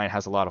front line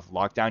has a lot of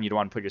lockdown. You don't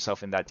want to put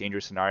yourself in that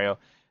dangerous scenario.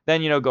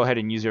 Then, go ahead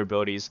and use your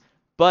abilities.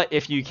 But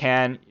if you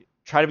can,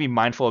 try to be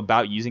mindful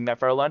about using that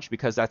Feral Lunge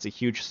because that's a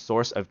huge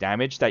source of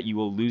damage that you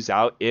will lose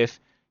out if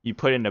you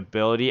put an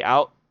ability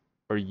out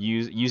or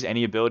use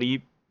any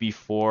ability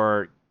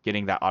before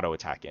getting that auto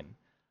attack in.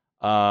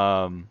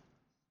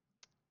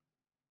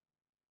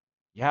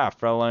 Yeah,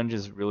 Feral Lunge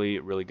is really,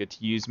 really good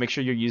to use. Make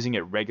sure you're using it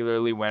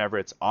regularly whenever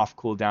it's off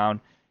cooldown,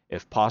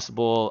 if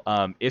possible.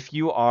 If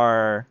you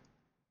are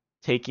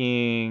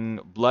taking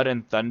Blood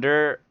and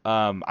Thunder,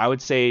 I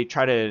would say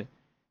try to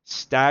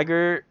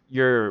stagger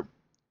your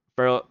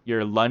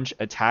lunge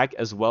attack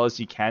as well as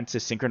you can to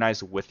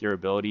synchronize with your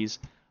abilities.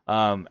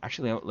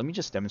 Actually, let me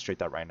just demonstrate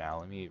that right now.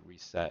 Let me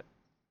reset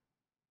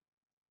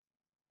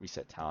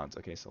talents.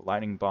 Okay, so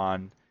Lightning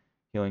Bond,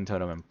 Healing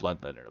Totem, and Blood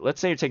Thunder.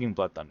 Let's say you're taking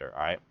Blood Thunder,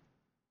 all right?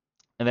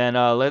 And then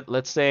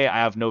let's say I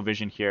have no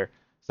vision here,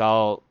 so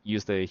I'll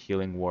use the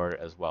healing ward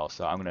as well.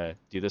 So I'm gonna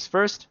do this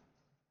first.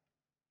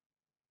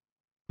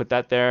 Put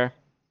that there.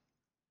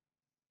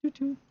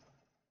 Heal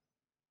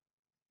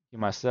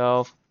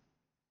myself,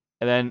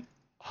 and then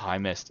I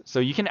missed. So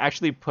you can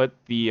actually put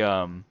the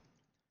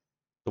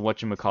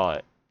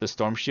whatchamacallit, the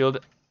Storm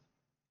Shield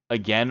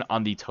again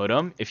on the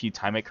totem if you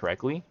time it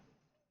correctly.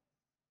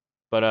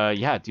 But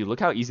yeah, dude, look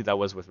how easy that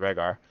was with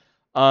Rehgar.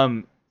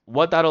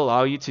 What that'll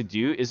allow you to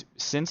do is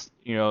since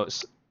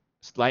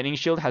Lightning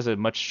Shield has a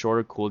much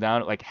shorter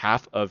cooldown, like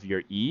half of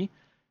your E.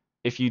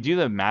 If you do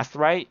the math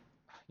right,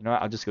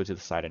 I'll just go to the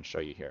side and show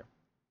you here.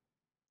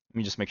 Let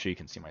me just make sure you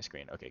can see my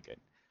screen. Okay, good.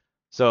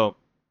 So,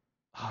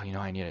 I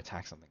need to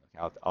attack something.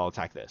 Okay, I'll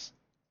attack this.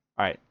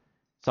 All right.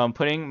 So I'm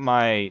putting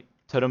my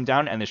totem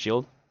down and the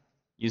shield,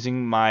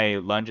 using my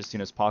lunge as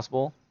soon as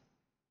possible.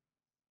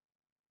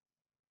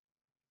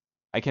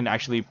 I can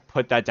actually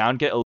put that down,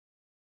 get a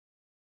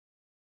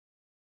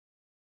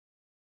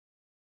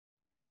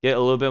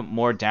little bit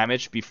more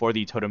damage before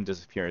the totem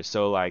disappears.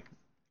 So like,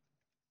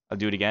 I'll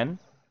do it again.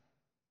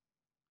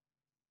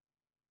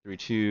 3,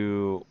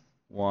 2,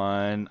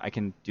 1. I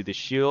can do the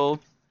shield,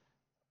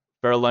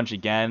 barrel lunge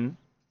again,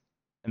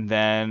 and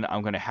then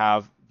I'm gonna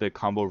have the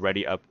combo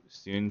ready up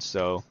soon.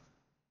 So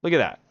look at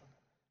that.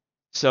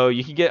 So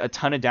you can get a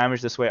ton of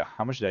damage this way.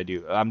 How much did I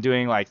do? I'm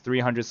doing like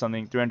 300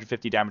 something,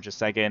 350 damage a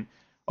second.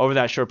 Over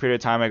that short period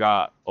of time, I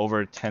got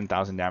over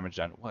 10,000 damage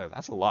done. Whoa,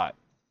 that's a lot.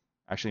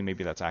 Actually,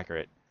 maybe that's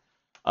accurate.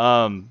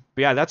 But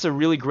yeah, that's a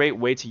really great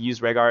way to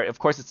use Rehgar. Of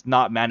course, it's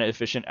not mana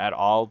efficient at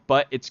all,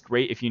 but it's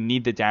great if you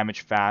need the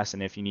damage fast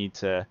and if you need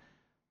to,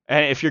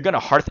 and if you're gonna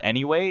Hearth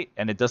anyway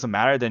and it doesn't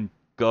matter, then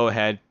go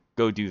ahead,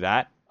 go do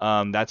that.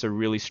 That's a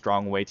really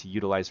strong way to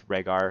utilize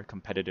Rehgar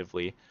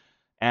competitively.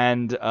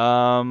 And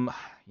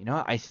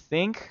I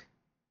think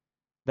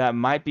that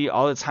might be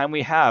all the time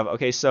we have.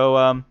 Okay,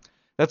 so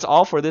that's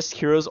all for this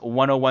Heroes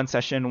 101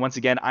 session. Once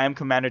again, I am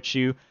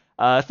CommanderChu.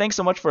 Thanks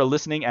so much for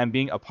listening and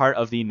being a part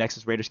of the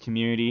Nexus Raiders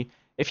community.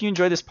 If you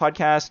enjoy this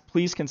podcast,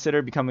 please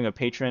consider becoming a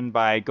patron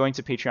by going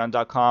to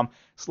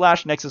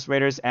patreon.com/Nexus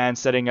Raiders and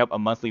setting up a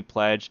monthly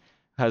pledge,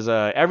 because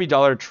every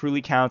dollar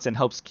truly counts and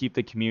helps keep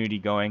the community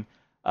going.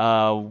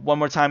 One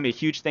more time, a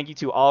huge thank you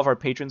to all of our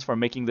patrons for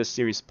making this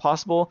series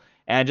possible.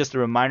 And just a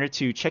reminder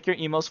to check your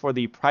emails for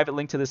the private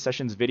link to this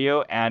session's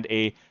video and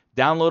a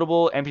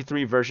downloadable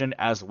MP3 version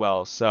as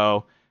well.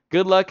 So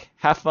good luck,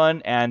 have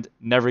fun, and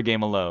never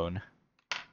game alone.